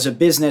as a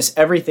business,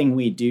 everything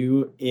we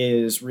do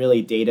is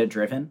really data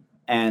driven.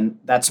 And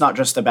that's not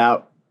just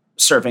about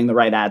serving the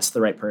right ads to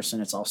the right person.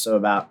 It's also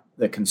about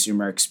the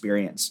consumer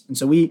experience. And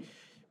so we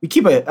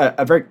keep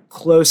a very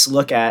close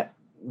look at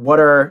what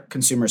are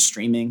consumers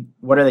streaming,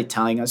 what are they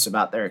telling us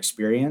about their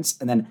experience,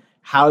 and then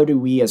how do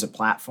we as a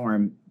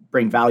platform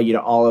bring value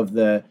to all of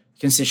the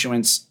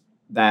constituents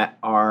that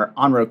are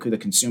on Roku, the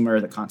consumer,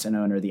 the content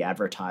owner, the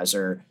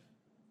advertiser,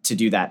 to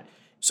do that.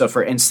 So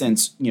for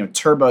instance,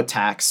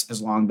 TurboTax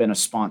has long been a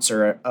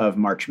sponsor of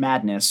March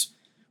Madness.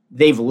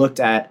 They've looked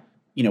at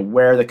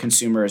where the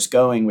consumer is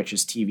going, which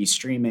is TV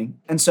streaming.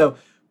 And so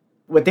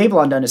what they've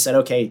long done is said,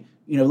 okay,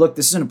 look,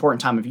 this is an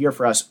important time of year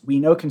for us. We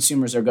know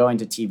consumers are going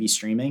to TV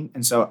streaming.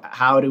 And so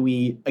how do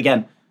we,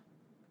 again,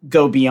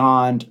 go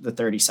beyond the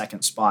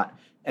 30-second spot?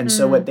 And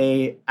so what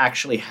they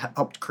actually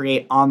helped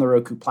create on the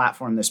Roku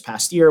platform this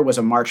past year was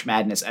a March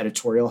Madness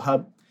editorial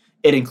hub.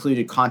 It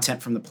included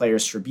content from the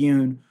Players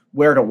Tribune,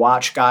 where to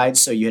watch guides,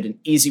 so you had an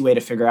easy way to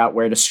figure out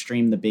where to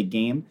stream the big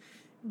game.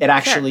 It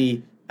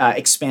actually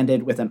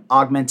expanded with an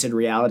augmented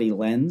reality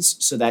lens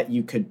so that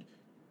you could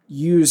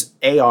use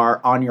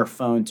AR on your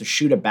phone to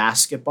shoot a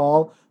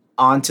basketball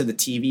onto the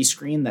TV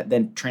screen that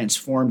then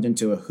transformed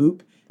into a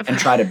hoop and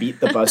try to beat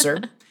the buzzer.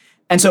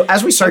 And so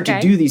as we started to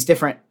do these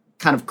different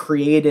kind of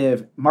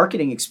creative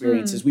marketing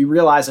experiences, we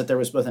realized that there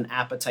was both an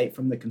appetite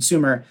from the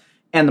consumer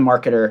and the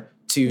marketer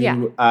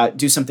to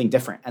do something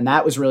different. And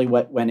that was really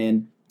what went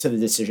into the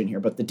decision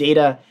here, both the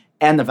data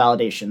and the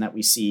validation that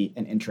we see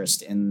an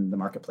interest in the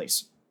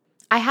marketplace.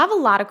 I have a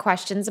lot of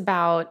questions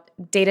about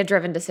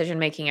data-driven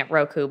decision-making at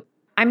Roku.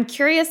 I'm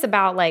curious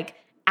about,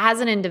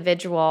 as an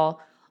individual,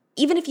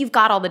 even if you've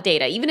got all the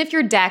data, even if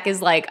your deck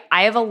is I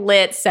have a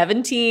lit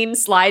 17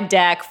 slide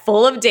deck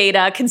full of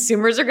data,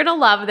 consumers are going to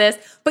love this,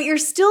 but you're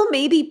still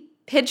maybe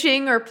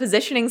pitching or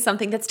positioning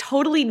something that's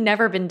totally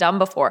never been done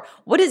before.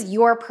 What is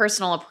your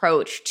personal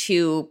approach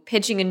to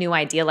pitching a new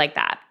idea like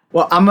that?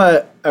 Well, I'm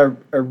a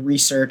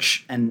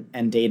research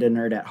and data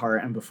nerd at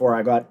heart. And before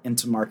I got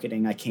into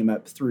marketing, I came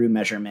up through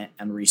measurement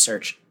and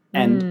research.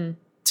 And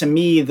to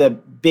me, the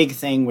big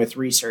thing with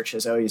research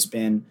has always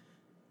been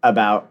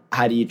about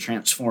how do you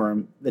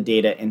transform the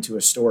data into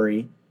a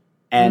story.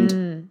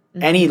 And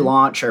any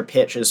launch or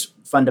pitch is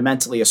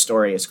fundamentally a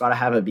story. It's got to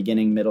have a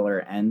beginning, middle,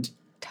 or end.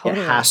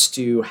 Totally. It has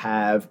to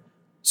have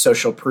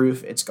social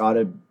proof. It's got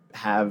to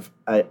have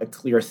a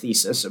clear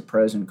thesis of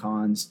pros and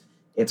cons.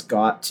 It's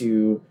got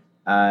to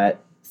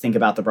think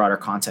about the broader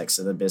context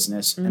of the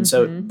business. And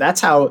so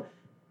that's how,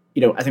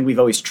 I think we've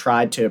always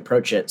tried to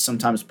approach it,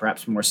 sometimes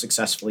perhaps more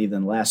successfully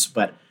than less.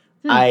 But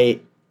I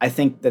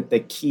think that the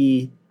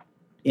key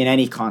in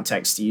any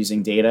context to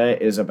using data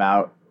is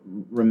about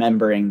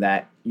remembering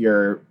that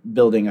you're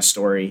building a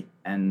story,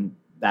 and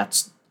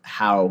that's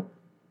how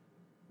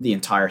the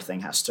entire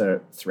thing has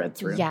to thread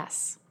through.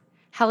 Yes.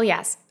 Hell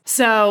yes.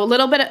 So a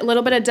little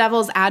bit of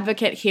devil's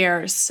advocate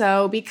here.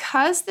 So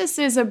because this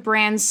is a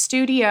brand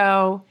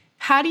studio,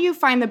 how do you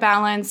find the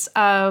balance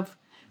of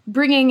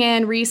bringing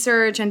in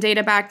research and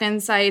data-backed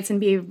insights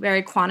and be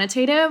very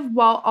quantitative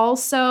while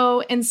also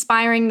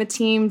inspiring the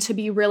team to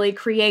be really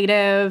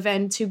creative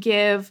and to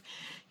give,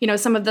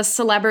 some of the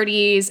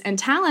celebrities and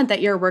talent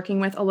that you're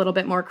working with a little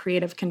bit more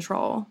creative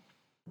control?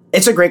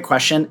 It's a great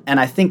question. And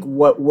I think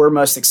what we're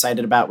most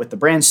excited about with the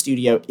brand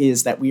studio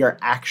is that we are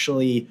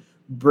actually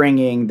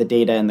bringing the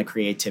data and the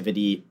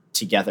creativity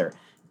together.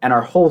 And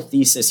our whole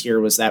thesis here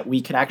was that we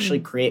could actually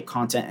create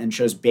content and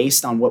shows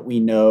based on what we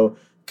know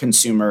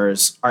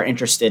consumers are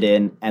interested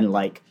in and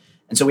like.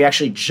 And so we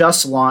actually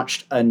just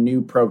launched a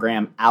new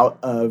program out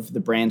of the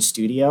brand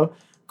studio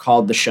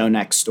called The Show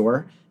Next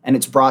Door. And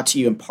it's brought to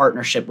you in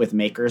partnership with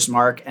Maker's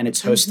Mark. And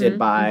it's hosted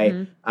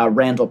by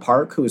Randall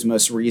Park, who was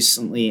most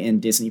recently in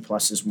Disney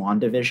Plus's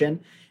WandaVision.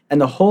 And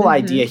the whole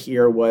idea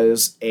here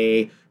was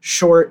a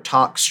short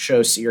talk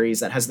show series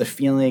that has the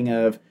feeling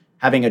of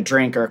having a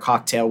drink or a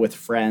cocktail with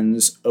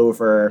friends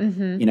over,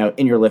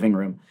 in your living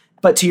room.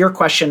 But to your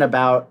question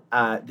about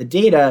the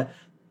data,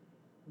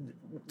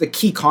 the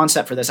key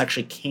concept for this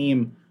actually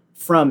came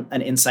from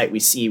an insight we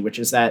see, which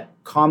is that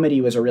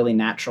comedy was a really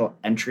natural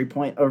entry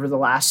point over the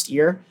last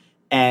year.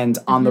 And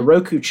on the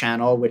Roku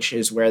channel, which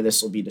is where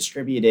this will be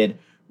distributed,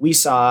 we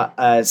saw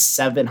a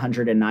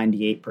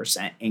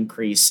 798%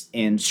 increase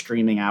in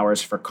streaming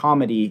hours for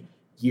comedy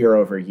year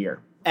over year.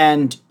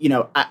 And,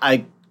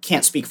 I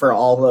can't speak for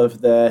all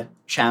of the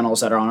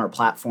channels that are on our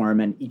platform,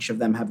 and each of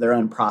them have their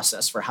own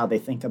process for how they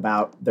think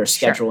about their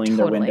scheduling,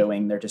 their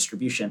windowing, their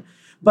distribution.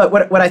 But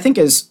what I think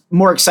is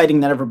more exciting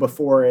than ever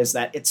before is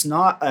that it's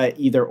not a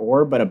either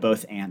or, but a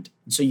both and.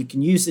 So you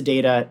can use the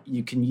data,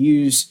 you can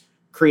use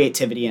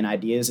creativity and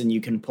ideas, and you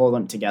can pull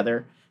them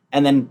together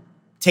and then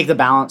take the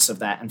balance of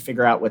that and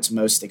figure out what's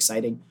most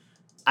exciting.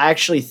 I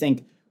actually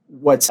think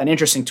what's an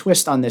interesting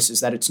twist on this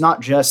is that it's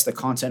not just the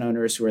content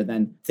owners who are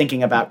then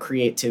thinking about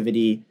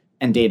creativity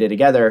and data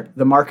together.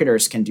 The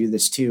marketers can do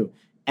this too.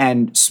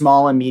 And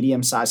small and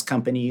medium-sized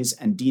companies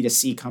and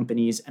D2C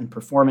companies and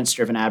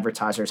performance-driven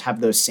advertisers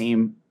have those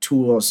same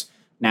tools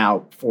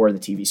now for the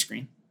TV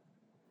screen.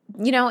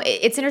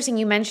 It's interesting.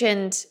 You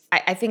mentioned,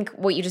 I think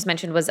what you just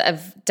mentioned was a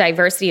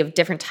diversity of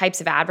different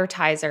types of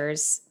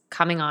advertisers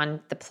coming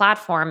on the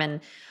platform. And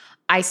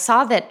I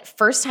saw that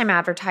first-time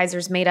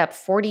advertisers made up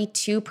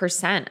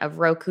 42% of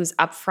Roku's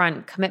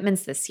upfront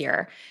commitments this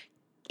year.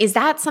 Is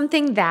that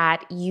something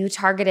that you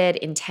targeted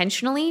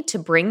intentionally to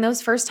bring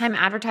those first-time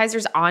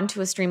advertisers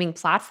onto a streaming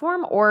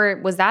platform, or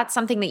was that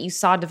something that you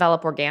saw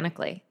develop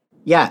organically?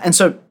 Yeah, and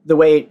so the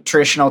way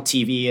traditional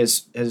TV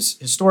has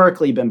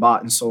historically been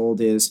bought and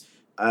sold is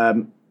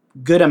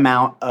good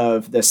amount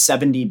of the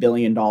 $70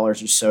 billion or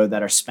so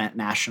that are spent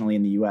nationally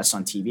in the US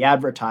on TV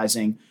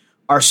advertising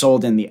are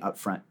sold in the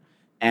upfront.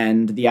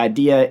 And the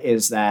idea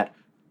is that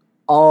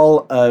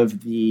all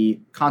of the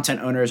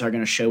content owners are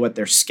going to show what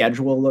their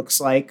schedule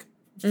looks like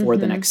for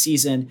the next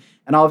season.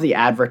 And all of the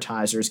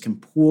advertisers can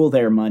pool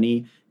their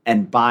money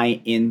and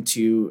buy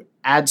into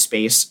ad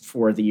space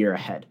for the year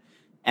ahead.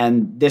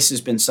 And this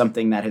has been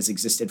something that has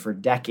existed for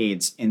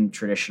decades in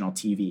traditional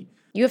TV.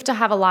 You have to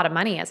have a lot of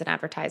money as an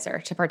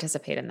advertiser to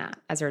participate in that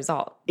as a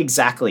result.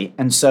 Exactly.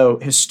 And so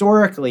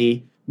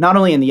historically, not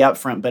only in the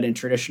upfront, but in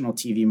traditional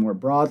TV more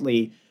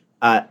broadly,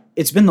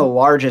 it's been the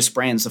largest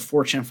brands, the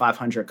Fortune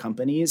 500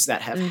 companies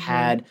that have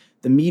had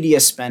the media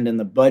spend and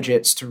the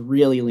budgets to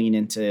really lean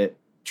into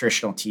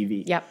traditional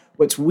TV. Yep.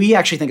 What we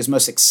actually think is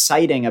most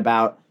exciting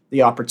about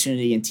the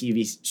opportunity in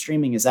TV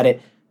streaming is that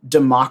it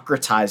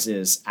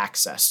democratizes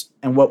access.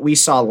 And what we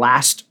saw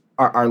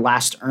our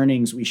last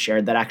earnings, we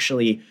shared that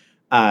actually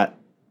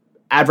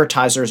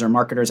advertisers or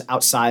marketers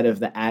outside of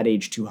the Ad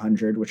Age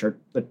 200, which are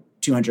the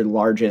 200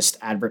 largest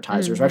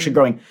advertisers, are actually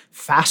growing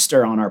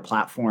faster on our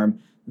platform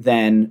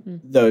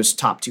than those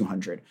top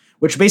 200,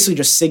 which basically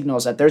just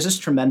signals that there's this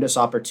tremendous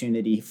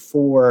opportunity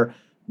for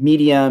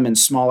medium and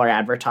smaller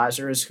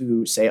advertisers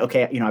who say,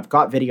 okay, I've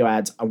got video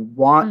ads. I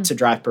want to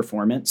drive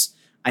performance.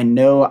 I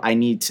know I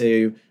need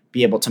to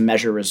be able to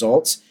measure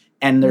results.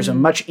 And there's a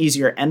much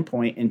easier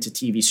endpoint into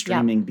TV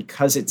streaming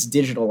because it's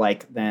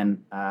digital-like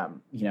than,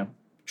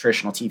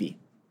 traditional TV.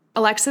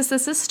 Alexis,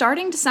 this is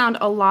starting to sound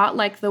a lot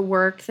like the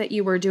work that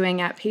you were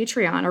doing at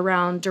Patreon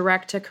around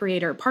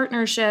direct-to-creator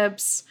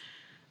partnerships.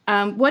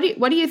 What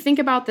do you think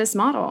about this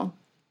model?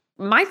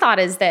 My thought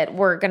is that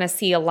we're going to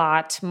see a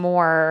lot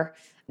more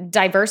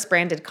diverse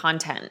branded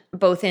content,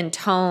 both in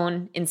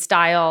tone, in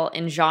style,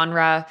 in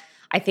genre.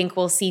 I think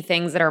we'll see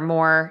things that are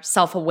more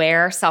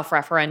self-aware,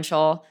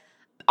 self-referential.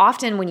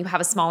 Often when you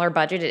have a smaller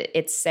budget,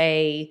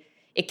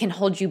 it can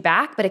hold you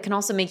back, but it can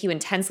also make you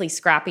intensely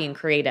scrappy and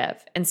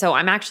creative. And so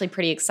I'm actually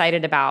pretty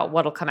excited about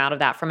what'll come out of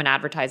that from an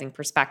advertising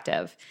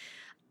perspective.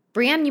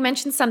 Brianne, you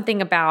mentioned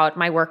something about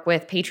my work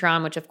with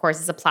Patreon, which of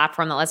course is a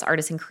platform that lets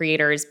artists and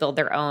creators build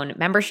their own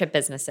membership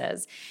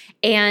businesses.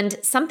 And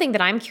something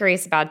that I'm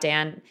curious about,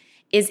 Dan,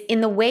 is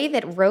in the way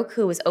that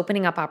Roku is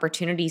opening up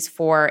opportunities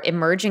for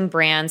emerging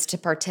brands to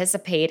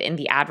participate in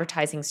the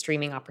advertising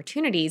streaming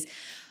opportunities.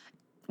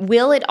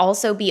 Will it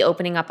also be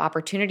opening up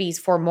opportunities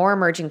for more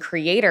emerging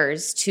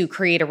creators to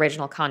create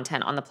original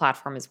content on the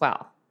platform as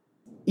well?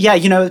 Yeah,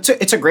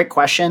 it's a great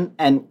question.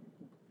 And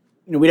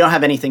we don't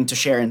have anything to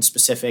share in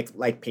specific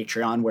like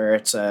Patreon where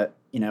it's a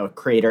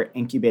creator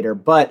incubator.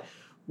 But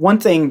one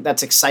thing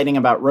that's exciting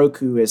about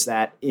Roku is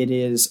that it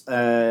is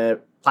a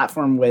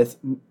platform with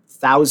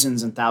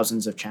thousands and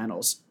thousands of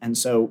channels. And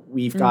so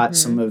we've got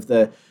some of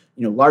the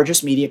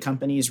largest media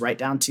companies right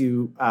down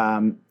to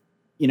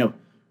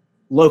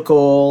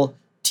local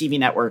TV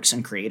networks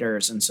and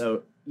creators. And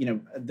so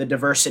the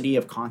diversity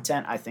of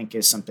content, I think,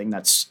 is something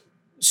that's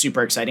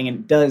super exciting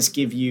and does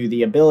give you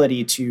the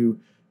ability to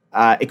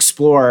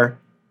explore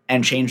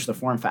and change the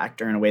form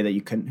factor in a way that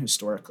you couldn't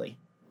historically.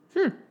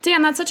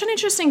 Dan, that's such an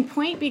interesting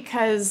point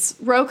because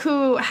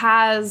Roku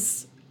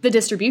has the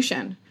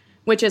distribution,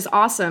 which is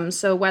awesome.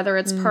 So whether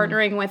it's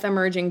partnering with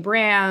emerging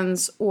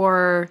brands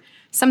or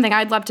something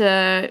I'd love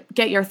to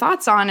get your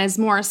thoughts on is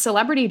more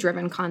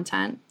celebrity-driven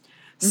content.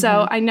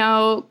 So I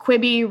know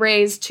Quibi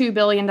raised $2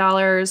 billion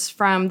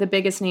from the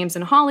biggest names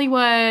in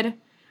Hollywood.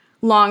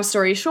 Long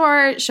story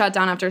short, shut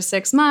down after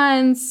 6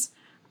 months.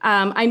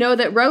 I know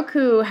that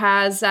Roku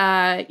has,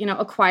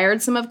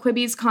 acquired some of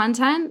Quibi's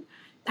content.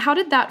 How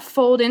did that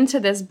fold into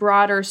this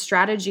broader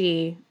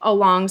strategy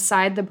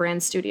alongside the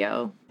brand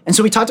studio? And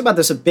so we talked about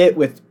this a bit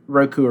with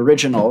Roku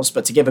Originals,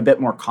 but to give a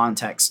bit more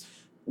context,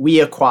 we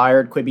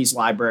acquired Quibi's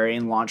library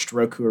and launched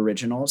Roku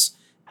Originals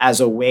as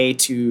a way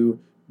to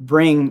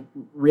bring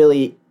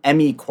really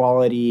Emmy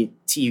quality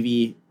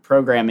TV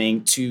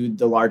programming to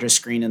the largest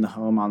screen in the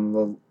home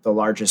on the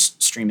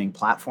largest streaming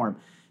platform.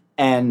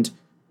 And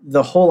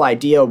the whole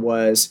idea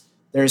was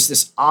there's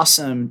this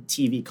awesome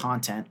TV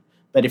content,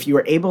 but if you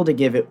were able to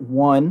give it,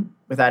 one,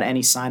 without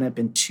any sign up,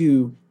 and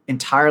two,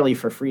 entirely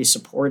for free,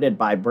 supported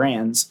by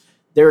brands,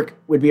 there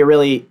would be a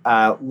really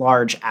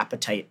large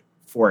appetite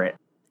for it.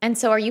 And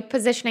so are you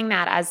positioning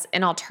that as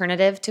an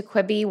alternative to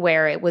Quibi,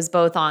 where it was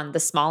both on the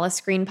smallest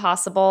screen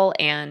possible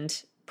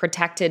and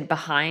protected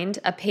behind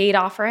a paid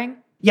offering?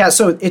 Yeah,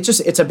 so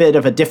it's a bit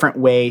of a different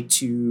way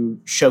to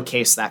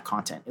showcase that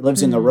content. It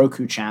lives in the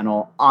Roku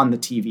channel on the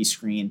TV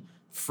screen,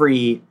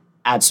 free,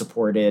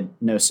 ad-supported,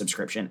 no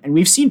subscription. And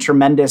we've seen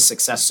tremendous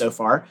success so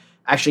far.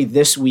 Actually,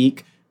 this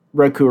week,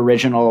 Roku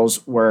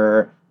Originals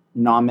were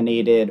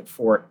nominated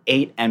for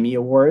 8 Emmy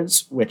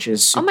Awards, which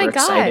is super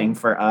exciting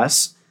for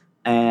us.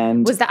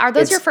 And are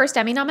those your first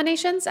Emmy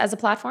nominations as a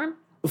platform?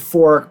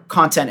 For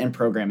content and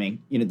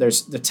programming,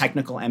 there's the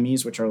technical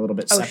Emmys, which are a little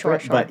bit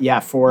separate. Sure. But yeah,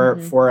 for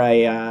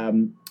a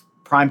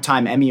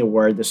primetime Emmy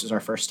award, this is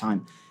our first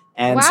time,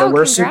 and so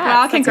we're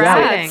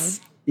congrats.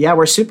 Yeah,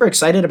 we're super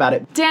excited about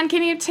it. Dan,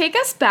 can you take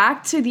us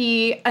back to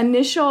the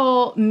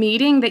initial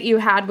meeting that you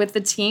had with the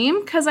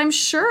team? Because I'm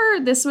sure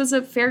this was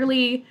a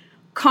fairly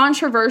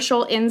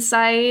controversial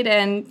insight,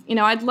 and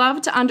I'd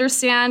love to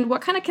understand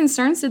what kind of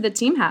concerns did the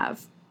team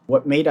have.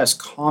 What made us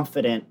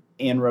confident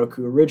in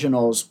Roku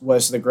Originals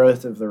was the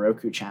growth of the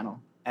Roku channel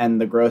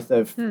and the growth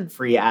of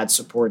free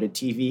ad-supported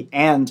TV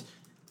and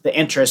the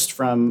interest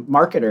from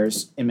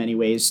marketers in many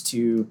ways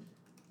to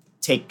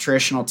take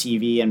traditional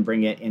TV and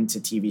bring it into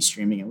TV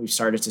streaming. And we've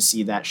started to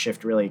see that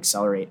shift really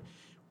accelerate.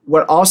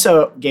 What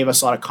also gave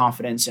us a lot of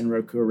confidence in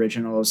Roku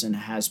Originals and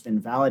has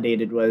been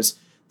validated was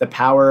the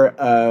power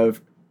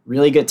of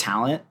really good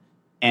talent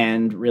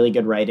and really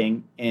good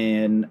writing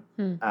in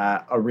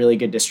a really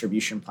good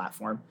distribution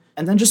platform.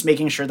 And then just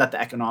making sure that the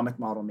economic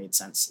model made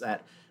sense,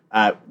 that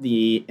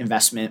the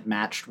investment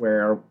matched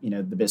where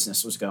the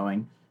business was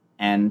going.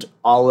 And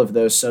all of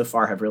those so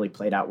far have really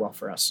played out well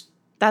for us.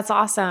 That's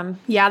awesome.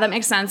 Yeah, that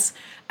makes sense.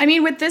 I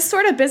mean, with this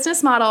sort of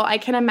business model, I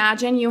can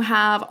imagine you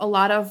have a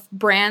lot of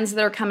brands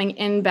that are coming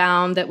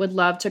inbound that would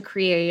love to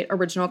create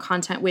original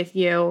content with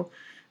you.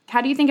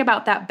 How do you think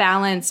about that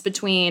balance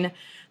between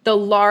the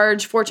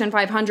large Fortune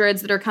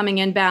 500s that are coming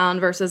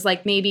inbound versus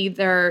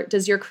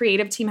does your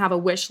creative team have a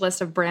wish list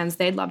of brands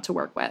they'd love to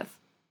work with?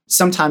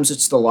 Sometimes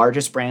it's the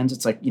largest brands.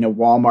 It's like,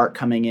 Walmart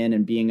coming in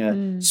and being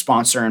a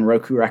sponsor and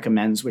Roku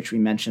Recommends, which we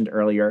mentioned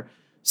earlier.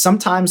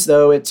 Sometimes,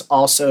 though, it's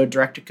also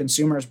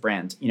direct-to-consumers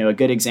brand. A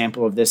good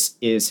example of this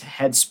is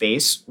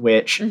Headspace,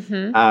 which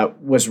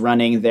was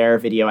running their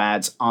video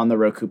ads on the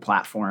Roku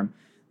platform.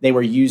 They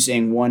were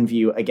using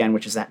OneView, again,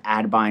 which is that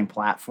ad buying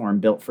platform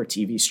built for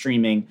TV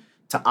streaming,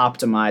 to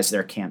optimize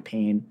their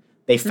campaign.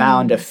 They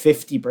found a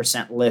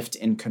 50% lift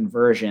in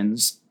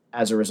conversions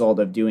as a result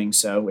of doing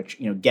so, which,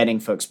 getting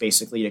folks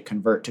basically to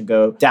convert to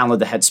go download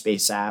the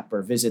Headspace app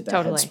or visit the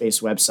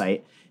Headspace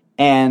website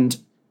and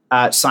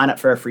sign up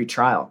for a free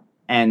trial,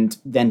 and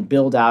then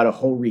build out a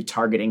whole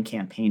retargeting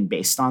campaign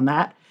based on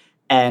that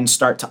and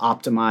start to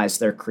optimize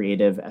their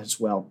creative as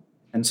well.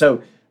 And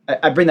so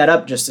I bring that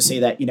up just to say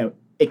that,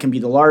 it can be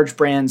the large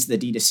brands, the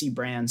D2C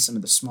brands, some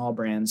of the small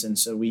brands. And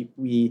so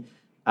we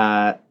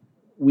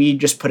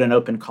just put an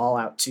open call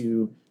out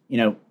to,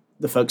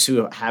 the folks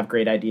who have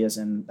great ideas,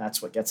 and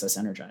that's what gets us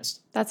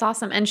energized. That's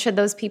awesome. And should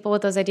those people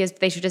with those ideas,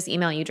 they should just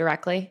email you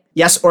directly?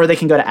 Yes, or they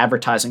can go to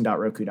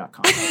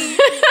advertising.roku.com.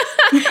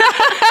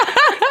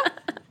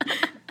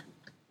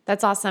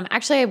 That's awesome.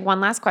 Actually, I have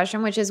one last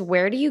question, which is,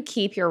 where do you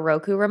keep your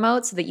Roku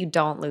remote so that you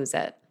don't lose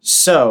it?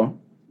 So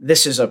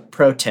this is a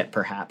pro tip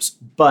perhaps,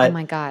 but oh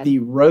my God. The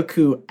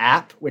Roku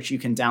app, which you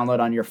can download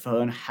on your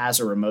phone, has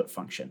a remote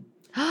function.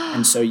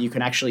 And so you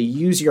can actually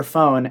use your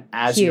phone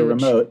as your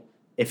remote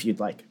if you'd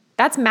like.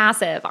 That's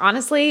massive.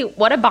 Honestly,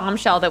 what a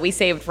bombshell that we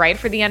saved right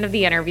for the end of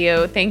the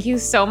interview. Thank you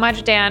so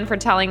much, Dan, for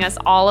telling us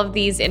all of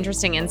these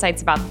interesting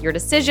insights about your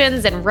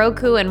decisions and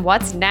Roku and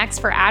what's next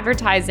for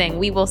advertising.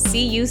 We will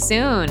see you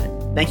soon.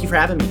 Thank you for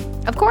having me.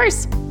 Of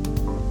course.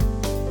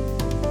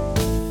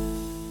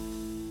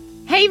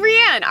 Hey,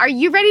 Rianne, are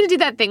you ready to do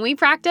that thing we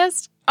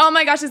practiced? Oh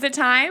my gosh, is it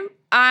time?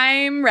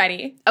 I'm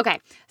ready. Okay,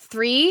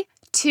 3,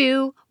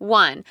 2,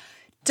 1.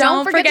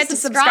 Don't forget to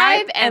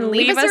subscribe and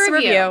leave us a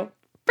review.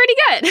 Pretty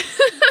good.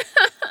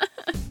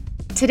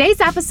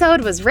 Today's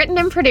episode was written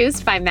and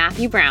produced by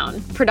Matthew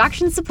Brown.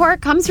 Production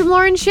support comes from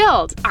Lauren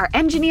Schild. Our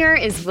engineer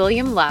is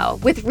William Lowe,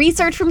 with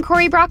research from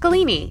Corey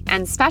Broccolini.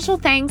 And special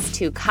thanks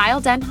to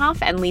Kyle Denhoff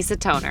and Lisa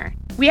Toner.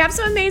 We have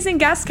some amazing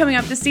guests coming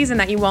up this season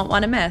that you won't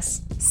want to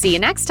miss. See you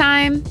next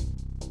time.